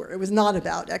religious word. It was not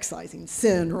about excising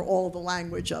sin or all the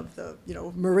language of the,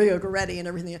 Maria Goretti and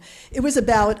everything. It was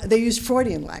about, they used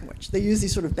Freudian language. They used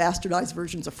these sort of bastardized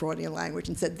versions of Freudian language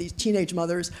and said these teenage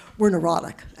mothers were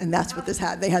neurotic, and that's what this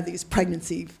had. They had these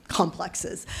pregnancy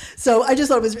complexes. So I just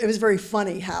thought it was very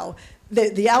funny how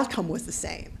the outcome was the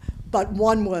same, but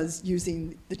one was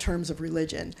using the terms of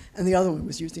religion, and the other one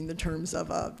was using the terms of,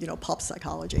 pop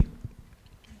psychology.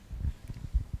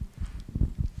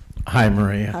 Hi,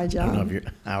 Maria. Hi, John.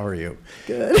 How are you?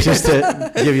 Good. Just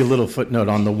to give you a little footnote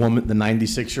on the woman, the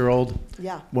 96-year-old.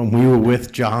 Yeah. When we were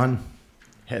with John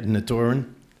heading to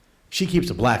Turin, She keeps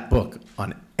a black book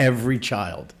on every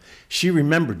child. She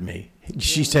remembered me.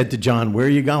 She said to John, "Where are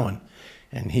you going?"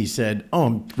 And he said,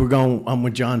 "Oh, I'm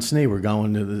with John Snee. We're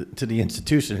going to the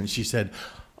institution." And she said,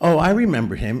 "Oh, I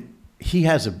remember him. He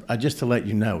has just to let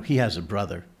you know, he has a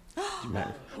brother."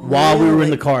 While we were in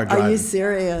the car driving. Are you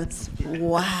serious?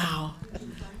 Wow.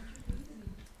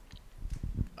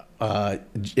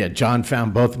 Yeah, John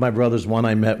found both of my brothers. One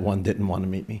I met, one didn't want to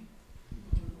meet me.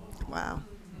 Wow.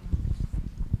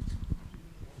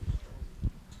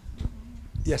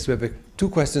 Yes, we have two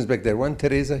questions back there. One,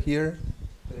 Teresa here.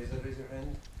 Teresa, raise your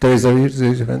hand. Teresa,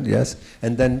 raise your hand, yes.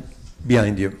 And then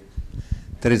behind you,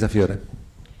 Teresa Fiore.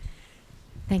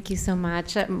 Thank you so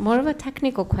much. More of a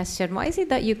technical question. Why is it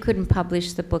that you couldn't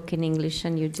publish the book in English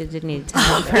and you did it in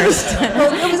Italian first?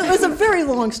 Well, it was a very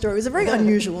long story. It was a very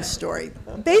unusual story.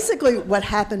 Basically, what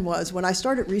happened was when I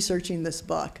started researching this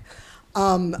book,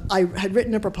 I had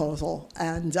written a proposal,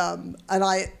 and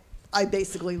I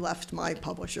basically left my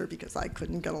publisher because I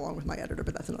couldn't get along with my editor,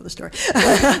 but that's another story.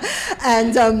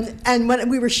 And when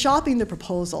we were shopping the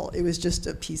proposal, it was just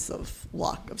a piece of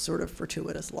luck, of sort of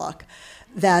fortuitous luck,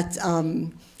 that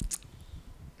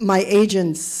my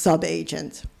agent's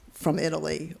sub-agent from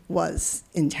Italy was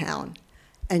in town,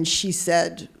 and she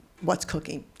said, "What's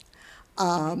cooking?"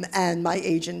 And my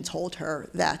agent told her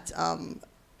that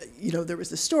there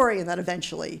was a story, and that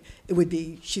eventually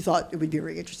she thought it would be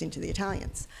very interesting to the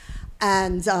Italians.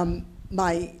 And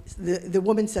the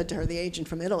woman said to her, the agent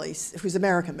from Italy, who's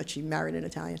American, but she married an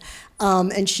Italian,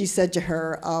 and she said to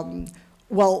her,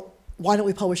 "Well, why don't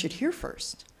we publish it here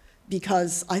first?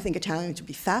 Because I think Italians would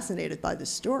be fascinated by this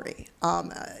story."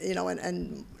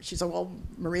 And she said, "Well,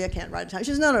 Maria can't write Italian."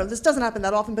 She said, no, this doesn't happen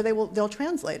that often, but they'll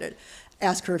translate it.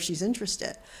 Ask her if she's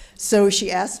interested. So she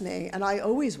asked me, and I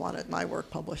always wanted my work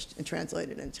published and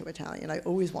translated into Italian. I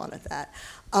always wanted that.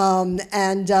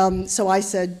 So I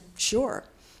said, sure.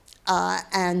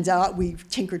 We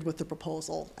tinkered with the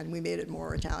proposal, and we made it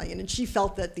more Italian. And she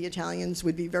felt that the Italians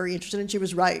would be very interested, and she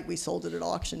was right. We sold it at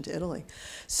auction to Italy.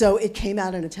 So it came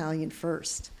out in Italian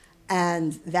first,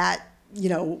 and that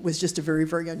was just a very,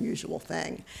 very unusual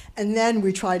thing. And then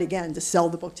we tried again to sell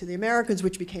the book to the Americans,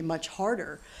 which became much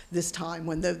harder this time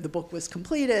when the book was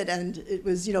completed. And it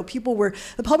was,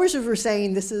 the publishers were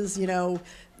saying, this is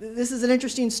an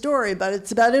interesting story, but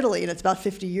it's about Italy, and it's about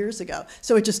 50 years ago.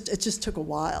 So it just took a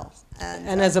while.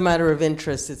 And as a matter of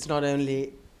interest, it's not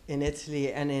only in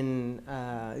Italy and in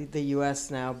the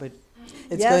US now, but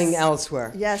it's going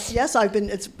elsewhere. Yes.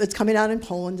 It's coming out in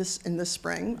Poland in the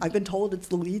spring. I've been told it's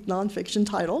the lead nonfiction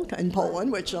title in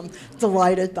Poland, which I'm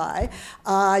delighted by.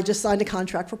 I just signed a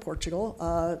contract for Portugal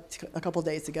a couple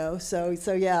days ago. So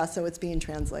it's being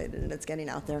translated and it's getting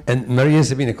out there. And Maria,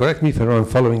 Sabina, correct me if I'm wrong,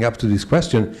 following up to this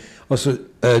question, also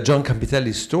John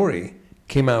Campitelli's story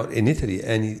came out in Italy,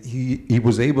 and he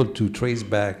was able to trace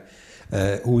back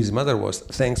who his mother was,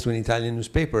 thanks to an Italian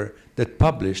newspaper that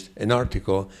published an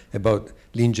article about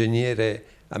l'ingegnere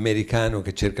americano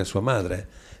che cerca sua madre.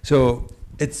 So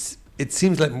it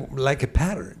seems like a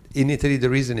pattern. In Italy,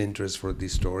 there is an interest for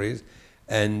these stories,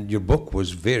 and your book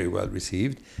was very well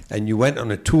received. And you went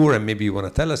on a tour, and maybe you want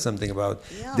to tell us something about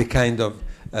the kind of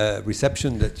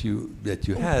reception that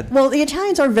you had. Well, the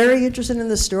Italians are very interested in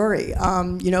the story.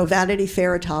 Vanity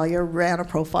Fair Italia ran a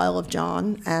profile of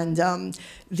John, and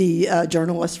the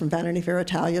journalist from Vanity Fair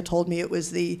Italia told me it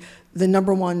was the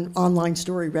 #1 online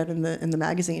story read in the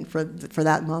magazine for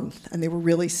that month, and they were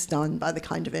really stunned by the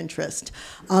kind of interest,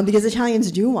 because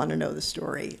Italians do want to know the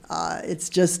story. It's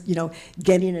just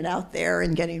getting it out there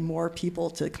and getting more people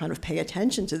to kind of pay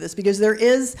attention to this, because there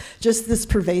is just this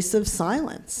pervasive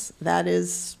silence that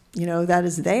is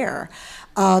there,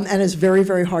 and is very,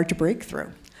 very hard to break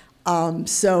through.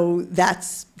 So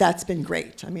that's been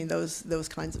great. I mean, those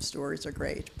kinds of stories are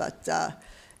great, but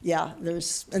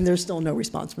there's still no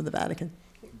response from the Vatican.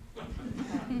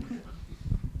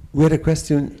 We had a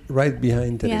question right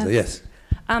behind Teresa. Yes.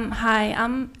 Hi,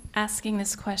 I'm asking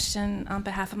this question on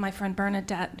behalf of my friend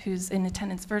Bernadette, who's in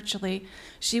attendance virtually.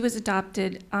 She was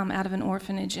adopted out of an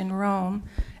orphanage in Rome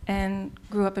and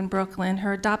grew up in Brooklyn.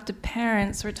 Her adoptive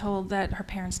parents were told that her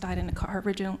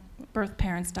original birth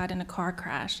parents died in a car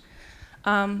crash.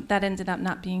 That ended up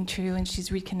not being true, and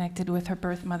she's reconnected with her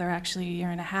birth mother actually a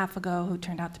 1.5 years ago, who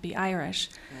turned out to be Irish.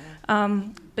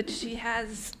 But she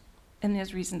has, and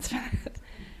there's reasons for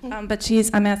that, but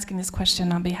I'm asking this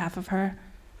question on behalf of her.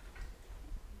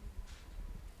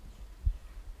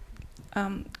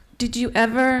 Did you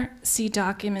ever see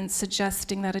documents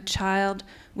suggesting that a child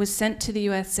was sent to the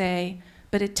USA,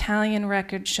 but Italian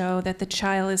records show that the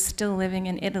child is still living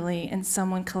in Italy and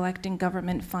someone collecting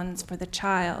government funds for the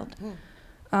child?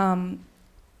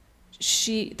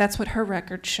 that's what her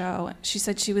records show. She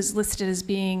said she was listed as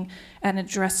being at an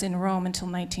address in Rome until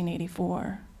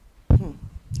 1984.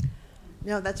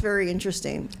 No, that's very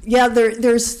interesting. Yeah,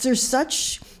 there's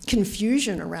such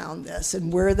confusion around this,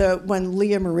 and when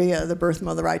Leah Maria, the birth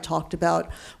mother I talked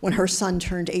about, when her son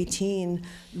turned 18,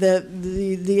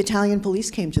 the Italian police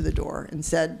came to the door and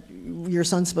said, "Your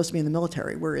son's supposed to be in the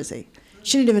military. Where is he?"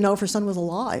 She didn't even know if her son was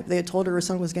alive. They had told her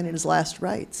son was getting his last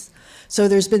rites. So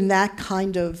there's been that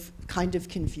kind of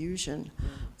confusion.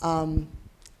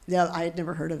 Yeah, I had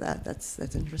never heard of that.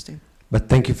 That's interesting. But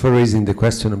thank you for raising the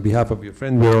question on behalf of your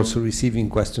friend. We're also receiving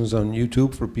questions on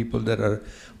YouTube for people that are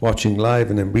watching live,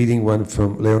 and I'm reading one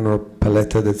from Leonor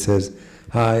Paletta that says,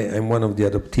 "Hi, I'm one of the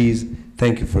adoptees.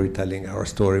 Thank you for telling our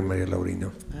story, Maria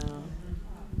Laurino."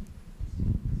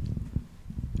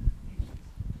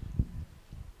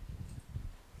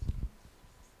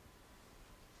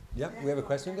 Yeah, we have a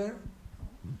question there?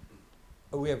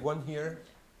 Oh, we have one here.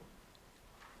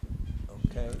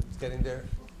 Okay, it's getting there.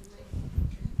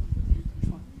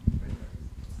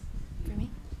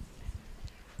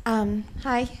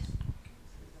 Hi.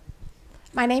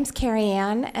 My name's Carrie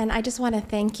Ann, and I just want to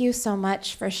thank you so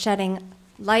much for shedding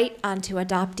light onto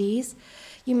adoptees.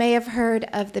 You may have heard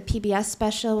of the PBS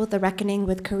special, The Reckoning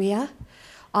with Korea.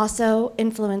 Also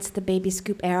influenced the Baby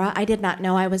Scoop era. I did not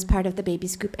know I was part of the Baby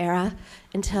Scoop era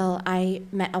until I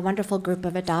met a wonderful group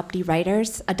of adoptee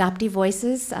writers, Adoptee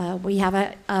Voices. We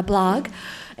have a blog,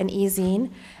 an e-zine,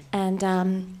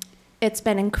 and it's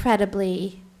been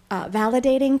incredibly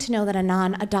validating to know that a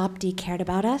non-adoptee cared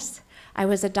about us. I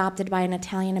was adopted by an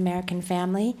Italian-American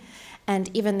family, and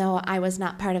even though I was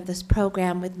not part of this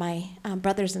program with my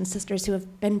brothers and sisters who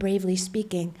have been bravely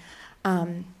speaking,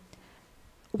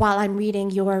 while I'm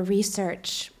reading your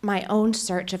research, my own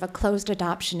search of a closed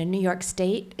adoption in New York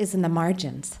State is in the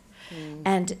margins.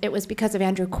 And it was because of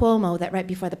Andrew Cuomo that right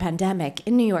before the pandemic,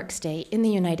 in New York State, in the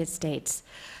United States,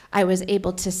 I was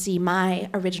able to see my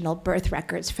original birth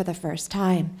records for the first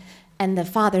time, and the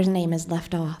father's name is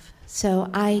left off. So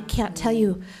I can't tell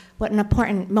you what an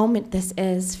important moment this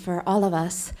is for all of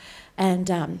us,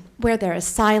 and where there is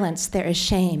silence, there is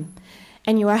shame,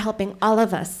 and you are helping all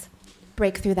of us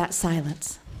break through that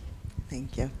silence.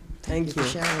 Thank you. Thank you for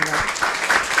sharing that.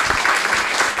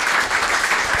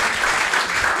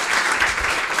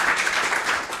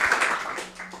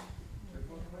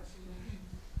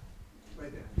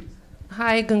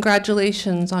 Hi,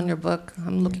 congratulations on your book.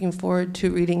 I'm looking forward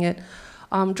to reading it.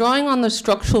 Drawing on the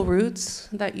structural roots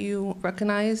that you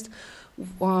recognized,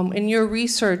 in your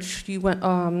research, you went,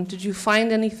 did you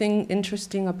find anything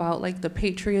interesting about like the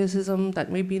patriotism that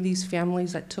maybe these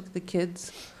families that took the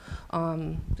kids,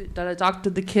 that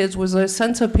adopted the kids, was there a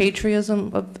sense of patriotism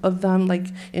of them, like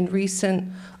in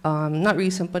recent, not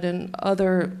recent, but in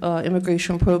other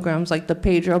immigration programs like the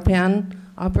Pedro Pan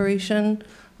operation?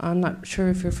 I'm not sure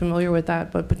if you're familiar with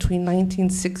that, but between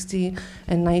 1960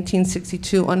 and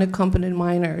 1962, unaccompanied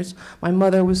minors, my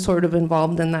mother was sort of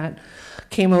involved in that,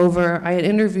 came over. I had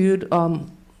interviewed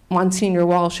Monsignor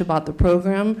Walsh about the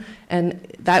program, and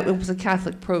that it was a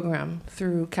Catholic program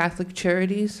through Catholic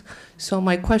Charities. So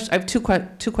my question, I have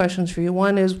two questions for you.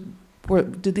 One is,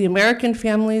 did the American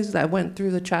families that went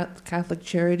through the Catholic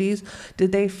Charities,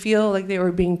 did they feel like they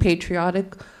were being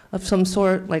patriotic of some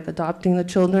sort, like adopting the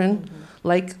children,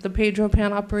 like the Pedro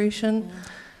Pan operation?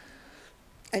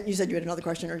 And you said you had another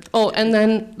question, or? Oh, and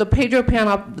then the Pedro Pan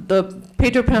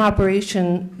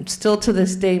operation still to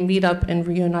this day meet up and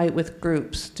reunite with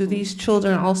groups. Do these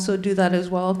children also do that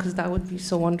as well? Because that would be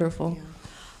so wonderful. Yeah.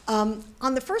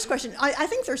 On the first question, I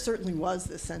think there certainly was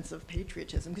this sense of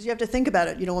patriotism, because you have to think about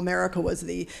it. You know, America was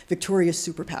the victorious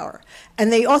superpower,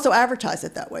 and they also advertised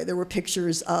it that way. There were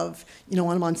pictures of, you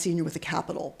know, Monsignor with a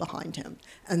capital behind him,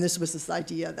 and this was this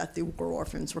idea that the war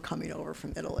orphans were coming over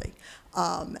from Italy,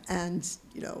 and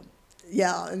you know,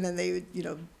 yeah, and then they would, you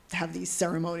know, have these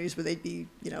ceremonies where they'd be,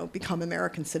 you know, become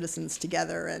American citizens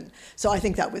together, and so I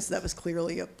think that was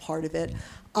clearly a part of it.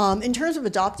 In terms of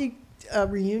adoptee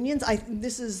reunions,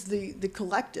 this is the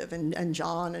collective, and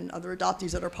John and other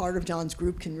adoptees that are part of John's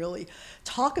group can really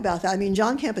talk about that. I mean,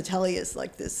 John Campitelli is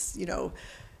like this, you know,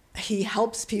 he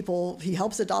helps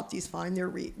adoptees find their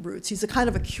roots. He's a kind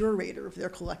of a curator of their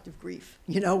collective grief,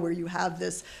 you know, where you have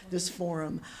this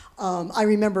forum. I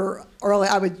remember early,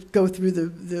 I would go through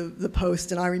the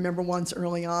post, and I remember once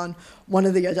early on, one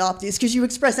of the adoptees, because you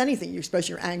express anything, you express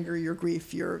your anger, your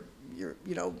grief, your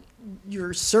you know,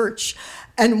 your search.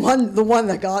 And the one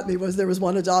that got me was there was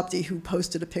one adoptee who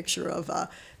posted a picture of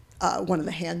one of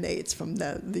the handmaids from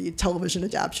the television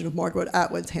adaptation of Margaret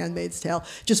Atwood's Handmaid's Tale,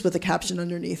 just with a caption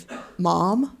underneath,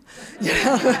 "Mom." You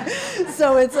know?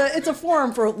 So it's a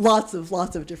forum for lots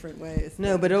of different ways.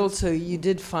 No, but also you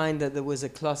did find that there was a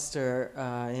cluster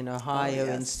in Ohio,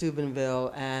 in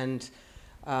Steubenville, and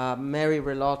Mary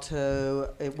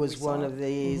Relotto, it was one of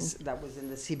these that was in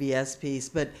the CBS piece.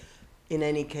 But in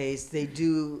any case, they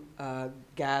do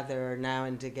gather now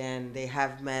and again. They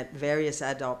have met, various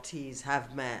adoptees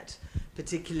have met,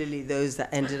 particularly those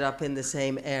that ended up in the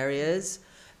same areas,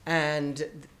 and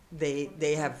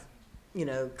they have,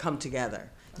 come together.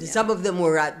 Yeah. Some of them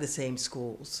were at the same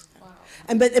schools. Wow.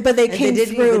 But they came they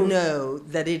through.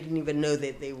 They didn't even know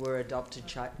that they were adopted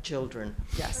children.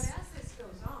 Yes. But as this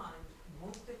goes on,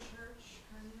 won't the church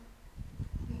kind of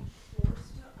be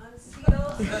forced to unseal?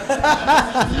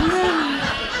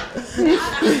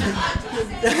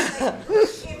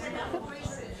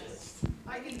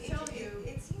 I can tell you,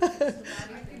 it seems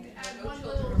I could add one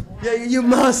little. Yeah, you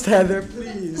must, Heather,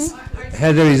 please.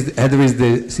 Heather is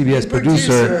the CBS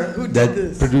producer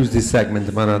that produced this segment,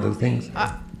 among other things.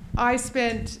 I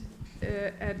spent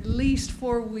at least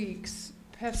 4 weeks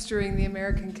pestering the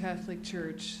American Catholic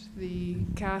Church, the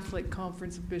Catholic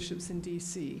Conference of Bishops in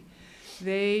D.C.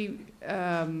 They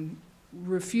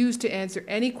refuse to answer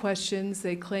any questions.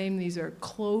 They claim these are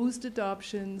closed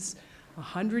adoptions. A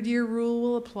 100-year rule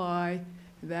will apply.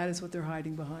 That is what they're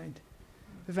hiding behind.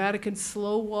 The Vatican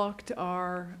slow-walked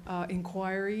our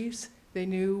inquiries. They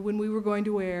knew when we were going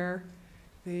to air.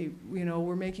 They,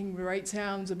 were making the right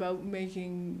sounds about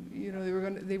making,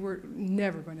 they were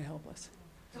never going to help us.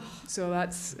 So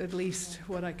that's at least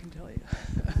what I can tell you.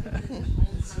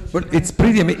 But it's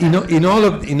pretty amazing. In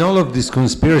all of this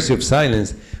conspiracy of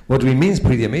silence, what remains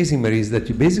pretty amazing, Marie, is that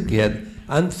you basically had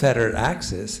unfettered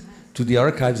access to the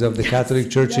archives of the Catholic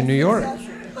Church in New York.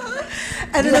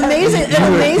 And an amazing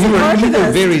you were archivist.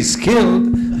 either very skilled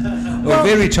or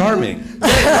very charming.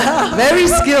 Very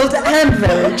skilled and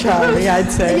very charming,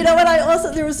 I'd say. You know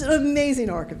what? There was an amazing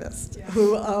archivist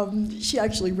who she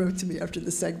actually wrote to me after the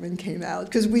segment came out,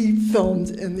 because we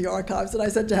filmed in the archives, and I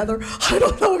said to Heather, I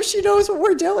don't know if she knows what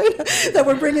we're doing, that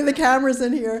we're bringing the cameras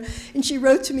in here. And she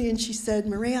wrote to me and she said,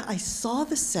 Maria, I saw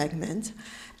the segment,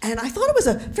 and I thought it was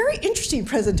a very interesting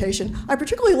presentation. I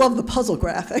particularly love the puzzle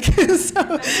graphic.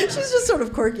 So she's just sort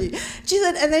of quirky. She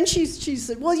said, and then she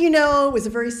said, well, it was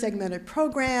a very segmented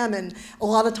program, and a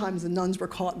lot of times the nuns were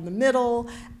caught in the middle.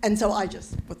 And so I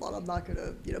just thought, I'm not going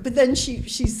to, But then she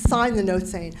signed the note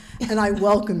saying, and I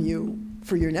welcome you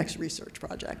for your next research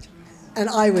project. And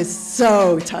I was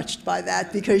so touched by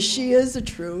that, because she is a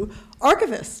true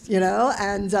archivist,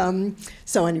 And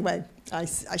so anyway, I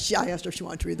asked her if she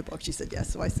wanted to read the book. She said yes,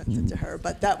 so I sent it to her.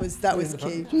 But that was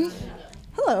key.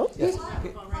 Hello. Yes.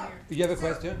 You have a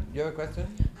question?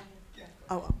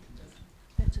 Oh.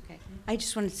 That's okay. I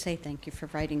just wanted to say thank you for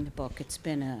writing the book. It's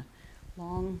been a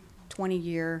long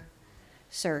 20-year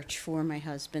search for my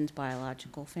husband's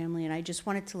biological family, and I just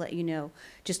wanted to let you know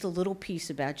just a little piece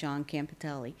about John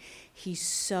Campitelli.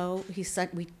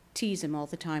 We tease him all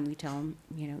the time. We tell him,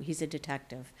 he's a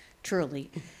detective. Truly,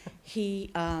 he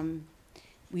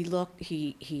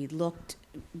looked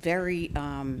very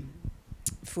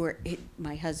for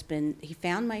my husband. He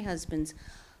found my husband's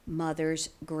mother's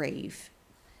grave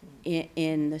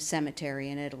in the cemetery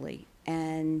in Italy,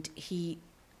 and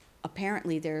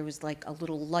apparently there was like a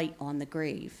little light on the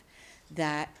grave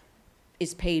that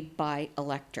is paid by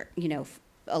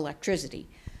electricity.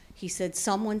 He said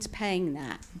someone's paying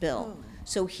that bill.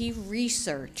 So he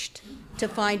researched to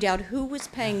find out who was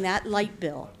paying that light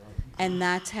bill, and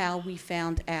that's how we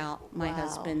found out my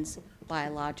husband's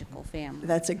biological family.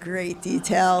 That's a great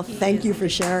detail. Thank you for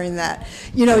sharing that.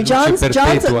 John's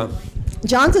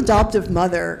adoptive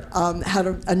mother had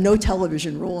a no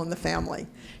television rule in the family.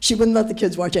 She wouldn't let the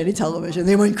kids watch any television.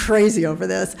 They went crazy over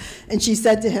this. And she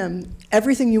said to him,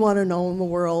 everything you want to know in the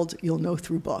world, you'll know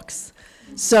through books.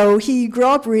 So he grew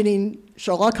up reading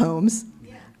Sherlock Holmes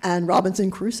and Robinson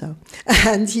Crusoe.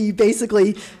 And he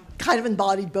basically kind of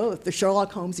embodied both. The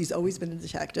Sherlock Holmes, he's always been a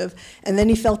detective. And then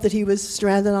he felt that he was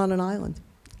stranded on an island.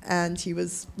 And he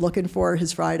was looking for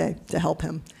his Friday to help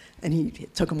him. And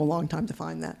it took him a long time to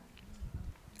find that.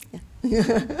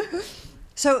 Yeah.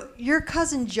 So your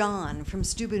cousin John from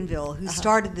Steubenville, who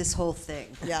started this whole thing.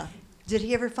 Yeah. Did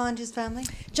he ever find his family?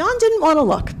 John didn't want to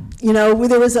look.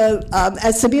 There was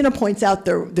as Sabina points out,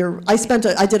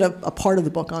 I did a part of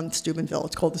the book on Steubenville.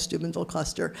 It's called the Steubenville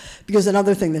Cluster, because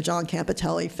another thing that John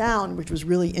Campitelli found, which was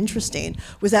really interesting,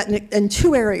 was that in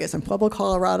two areas, in Pueblo,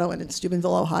 Colorado, and in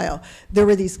Steubenville, Ohio, there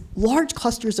were these large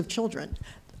clusters of children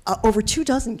over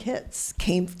 24 kids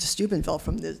came to Steubenville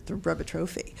from the Rebbe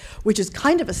Trophy, which is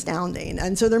kind of astounding.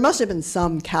 And so there must have been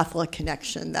some Catholic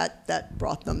connection that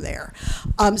brought them there.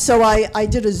 So I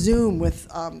did a Zoom with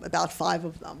about 5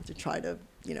 of them to try to,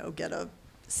 get a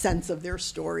sense of their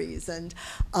stories and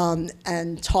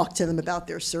talk to them about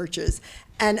their searches.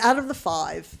 And out of the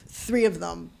 5, 3 of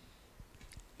them,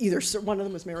 one of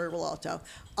them was Maria Laurino,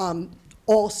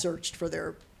 all searched for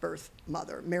their birth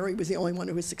mother. Mary was the only one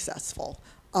who was successful.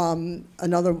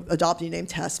 Another adoptee named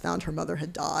Tess found her mother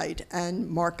had died, and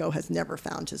Marco has never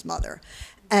found his mother.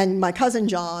 And my cousin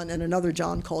John and another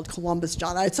John called Columbus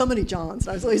John. I had so many Johns.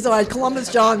 So I had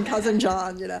Columbus John, cousin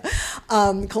John,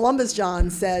 Columbus John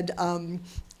said, I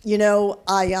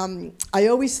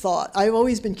always thought, I've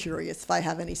always been curious if I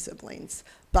have any siblings.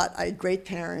 But I had great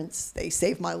parents. They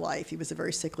saved my life. He was a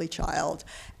very sickly child.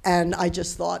 And I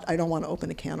just thought, I don't want to open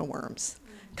a can of worms.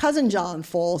 Cousin John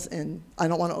falls in, I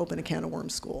don't want to open a can of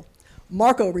worms school.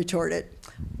 Marco retorted,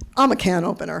 I'm a can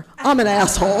opener. I'm an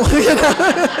asshole.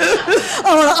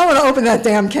 I want to open that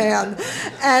damn can.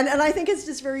 And I think it's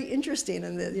just very interesting.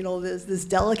 And there's this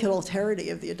delicate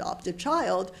alterity of the adoptive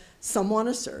child. Some want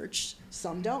to search,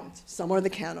 some don't. Some are the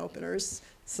can openers.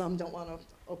 Some don't want to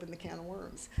open the can of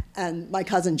worms. And my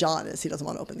cousin John he doesn't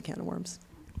want to open the can of worms.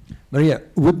 Maria,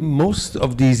 would most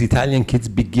of these Italian kids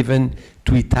be given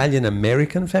to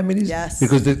Italian-American families? Yes.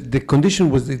 Because the condition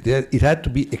was that it had to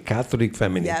be a Catholic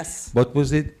family. Yes. What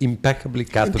was it? Impeccably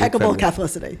Catholic Impeccable family.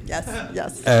 Catholicity, yes,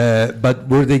 yes. But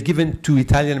were they given to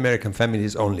Italian-American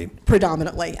families only?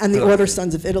 Predominantly. And the Order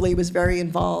Sons of Italy was very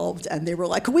involved. And they were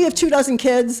like, we have 24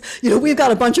 kids. We've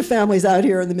got a bunch of families out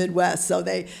here in the Midwest. So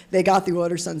they got the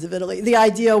Order Sons of Italy. The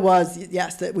idea was,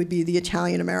 yes, that it would be the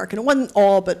Italian-American. It wasn't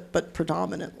all, but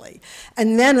predominantly.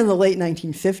 And then in the late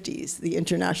 1950s, the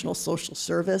International Social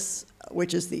Service,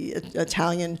 which is the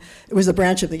Italian, it was a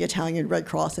branch of the Italian Red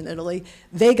Cross in Italy,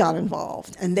 they got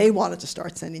involved and they wanted to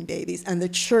start sending babies. And the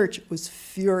church was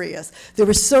furious. They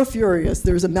were so furious,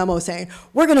 there was a memo saying,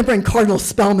 we're going to bring Cardinal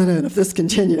Spellman in if this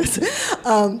continues.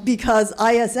 Because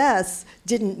ISS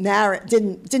didn't matter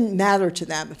to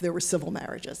them if there were civil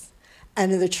marriages.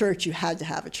 And in the church, you had to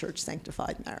have a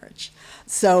church-sanctified marriage.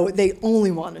 So they only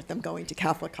wanted them going to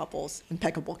Catholic couples,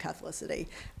 impeccable Catholicity,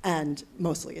 and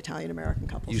mostly Italian-American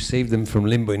couples. You saved them from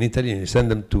limbo in Italy and you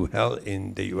send them to hell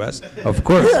in the US? Of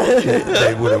course,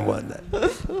 they wouldn't want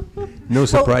that. No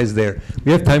surprise there.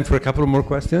 We have time for a couple more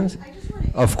questions?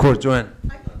 Of course, Joanne.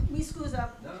 Me screws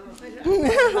up.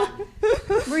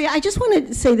 Maria, I just want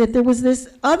to say that there was this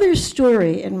other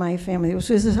story in my family. There was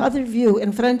this other view.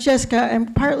 And Francesca,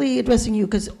 I'm partly addressing you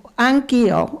because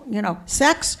anch'io,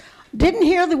 sex, didn't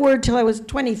hear the word till I was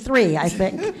 23, I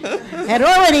think. Had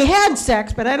already had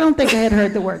sex, but I don't think I had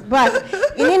heard the word. But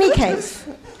in any case,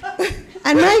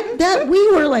 and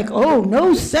we were like, oh,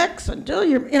 no sex until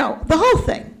you're, the whole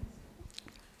thing.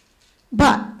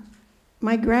 But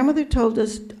my grandmother told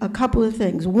us a couple of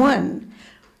things. One,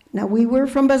 now, we were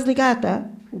from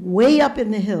Basilicata, way up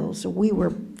in the hills, so we were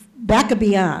back and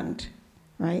beyond,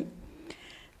 right?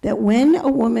 That when a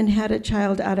woman had a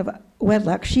child out of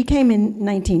wedlock, she came in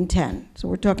 1910, so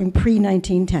we're talking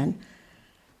pre-1910.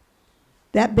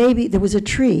 That baby, there was a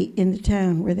tree in the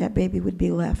town where that baby would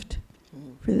be left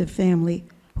for the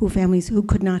families who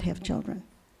could not have children.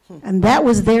 And that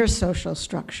was their social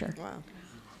structure. Wow.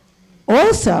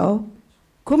 Also,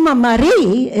 Kuma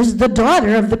Marie is the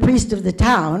daughter of the priest of the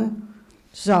town,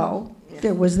 so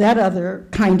there was that other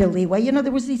kind of leeway.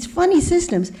 There was these funny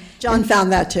systems. John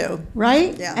found that too.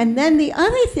 Right? Yeah. And then the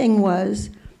other thing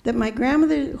was that my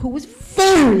grandmother, who was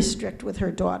very strict with her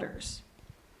daughters,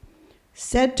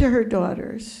 said to her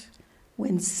daughters,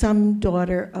 when some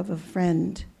daughter of a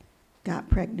friend got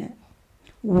pregnant,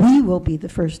 we will be the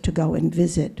first to go and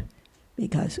visit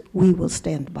because we will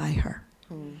stand by her.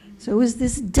 So it was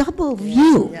this double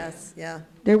view. Yes, yeah.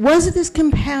 There was this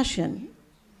compassion,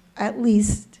 at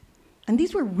least, and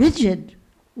these were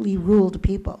rigidly ruled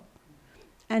people.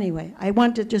 Anyway, I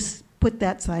want to just put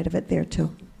that side of it there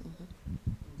too.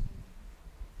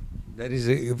 That is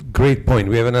a great point.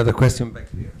 We have another question back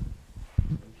there.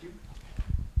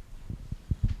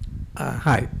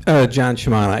 Hi, John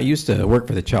Shimano. I used to work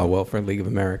for the Child Welfare League of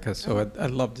America, so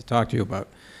I'd love to talk to you about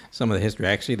some of the history.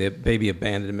 Actually, the baby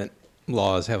abandonment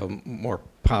laws have a more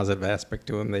positive aspect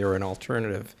to them. They were an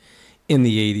alternative in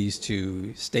the 80s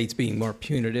to states being more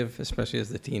punitive, especially as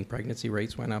the teen pregnancy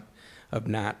rates went up, of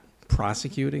not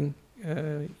prosecuting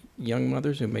young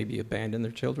mothers who maybe abandon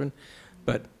their children.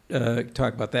 but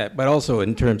talk about that. But also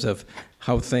in terms of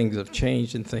how things have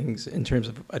changed and things in terms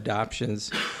of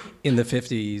adoptions in the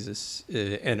 50s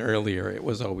and earlier, it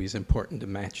was always important to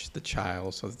match the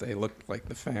child so that they looked like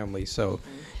the family. So,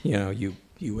 you know,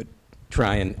 you would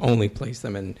try and only place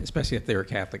them in, especially if they were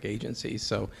Catholic agencies.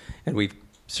 So, and we've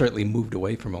certainly moved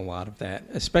away from a lot of that,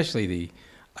 especially the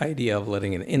idea of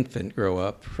letting an infant grow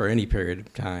up for any period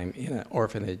of time in an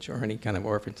orphanage or any kind of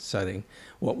orphan setting.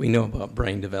 What we know about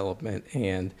brain development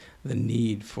and the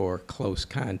need for close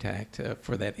contact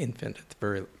for that infant at the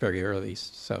very, very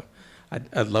earliest. So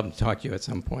I'd love to talk to you at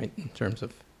some point in terms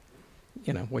of,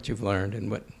 you know, what you've learned and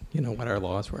what, you know, what our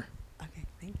laws were. Okay,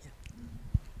 thank you.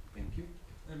 Thank you.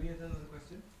 Let me add another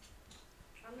question.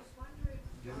 I was wondering.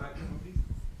 Get microphone, please.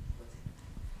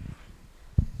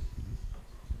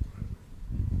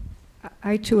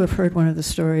 I too have heard one of the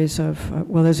stories of,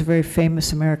 well, there's a very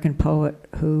famous American poet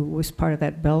who was part of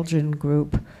that Belgian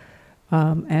group,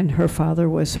 and her father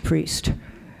was a priest,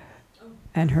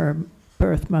 and her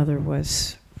birth mother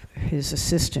was his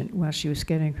assistant while she was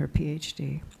getting her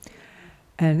PhD.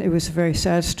 And it was a very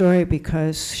sad story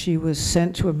because she was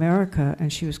sent to America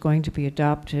and she was going to be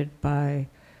adopted by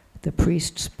the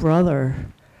priest's brother,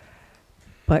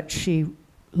 but she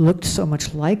looked so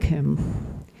much like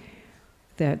him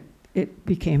that it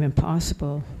became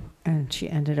impossible, and she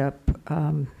ended up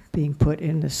being put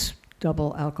in this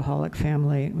double alcoholic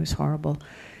family. It was horrible.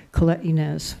 Colette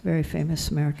Inez, very famous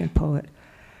American poet,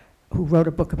 who wrote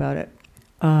a book about it.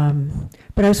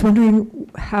 But I was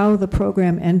wondering how the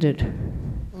program ended.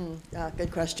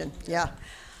 Good question. Yeah.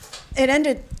 It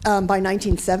ended by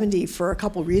 1970 for a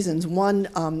couple reasons. One,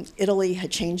 Italy had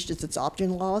changed its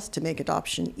adoption laws to make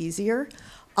adoption easier.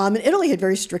 And Italy had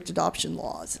very strict adoption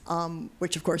laws,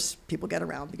 which of course people get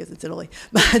around because it's Italy.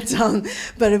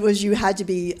 But it was, you had to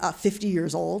be 50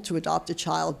 years old to adopt a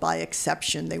child. By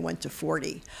exception, they went to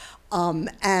 40.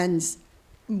 And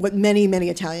what many, many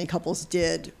Italian couples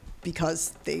did,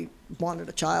 because they wanted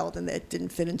a child and that didn't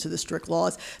fit into the strict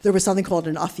laws, there was something called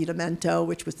an affidamento,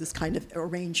 which was this kind of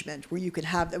arrangement where you could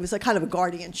have, it was a kind of a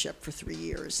guardianship for 3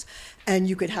 years. And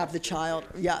you could have the child,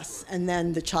 yes, and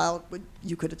then the child would,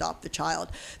 you could adopt the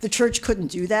child. The church couldn't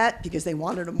do that because they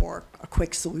wanted a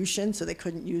quick solution, so they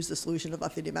couldn't use the solution of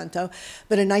affidamento.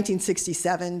 But in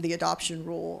 1967, the adoption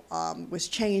rule was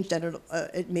changed, and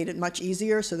it made it much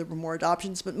easier, so there were more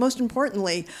adoptions. But most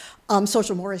importantly,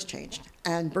 social mores changed,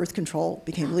 and birth control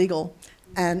became legal,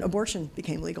 and abortion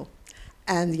became legal,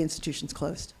 and the institutions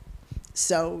closed.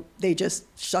 So they just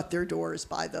shut their doors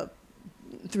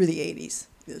through the 80s.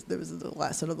 There was the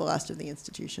last of the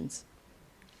institutions.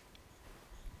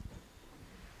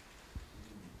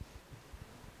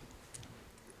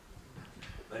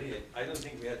 Maria, I don't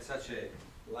think we had such a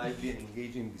lively and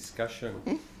engaging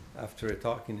discussion after a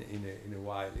talk in a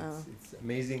while. It's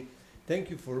amazing. Thank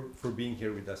you for being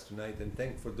here with us tonight, and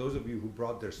thank for those of you who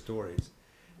brought their stories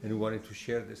and who wanted to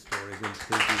share their stories.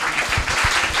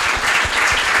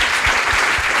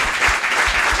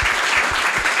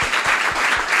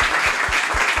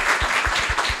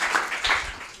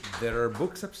 There are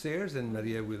books upstairs, and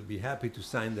Maria will be happy to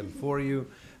sign them for you.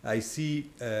 I see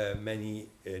many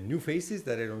new faces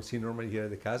that I don't see normally here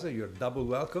at the Casa. You're double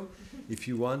welcome. If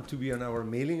you want to be on our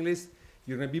mailing list,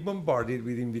 you're going to be bombarded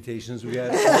with invitations. We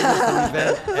have almost an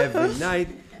event every night,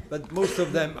 but most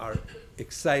of them are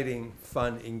exciting,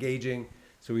 fun, engaging.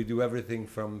 So we do everything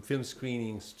from film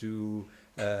screenings to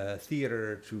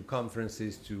theater to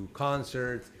conferences to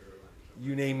concerts.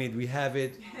 You name it, we have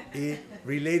it.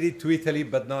 Related to Italy,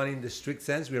 but not in the strict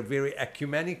sense. We are very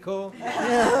ecumenical.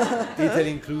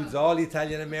 Italy includes all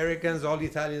Italian Americans, all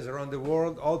Italians around the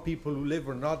world, all people who live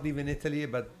or not live in Italy,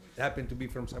 but happen to be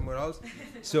from somewhere else.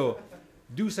 So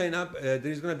do sign up.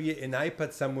 There's going to be an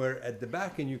iPad somewhere at the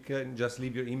back, and you can just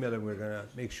leave your email, and we're going to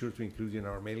make sure to include you in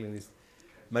our mailing list.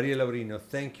 Maria Laurino,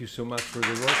 thank you so much for the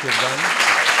work you've done.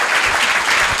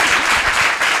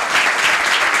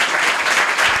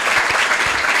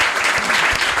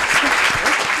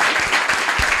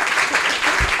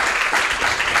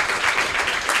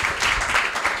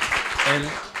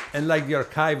 And like the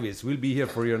archivist, we'll be here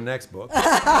for your next book.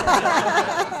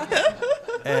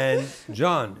 And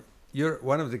John, you're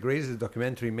one of the greatest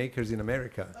documentary makers in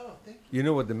America. Oh, thank you. You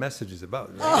know what the message is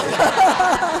about, right?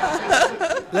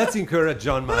 Oh. Let's encourage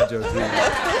John Maggio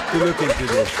to look into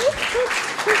this.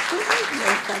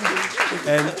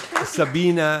 And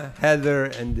Sabina, Heather,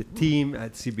 and the team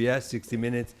at CBS 60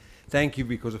 Minutes, thank you,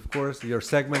 because of course your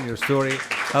segment, your story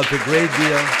helped a great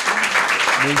deal.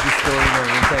 Make the story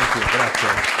known. Thank you.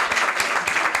 Grazie.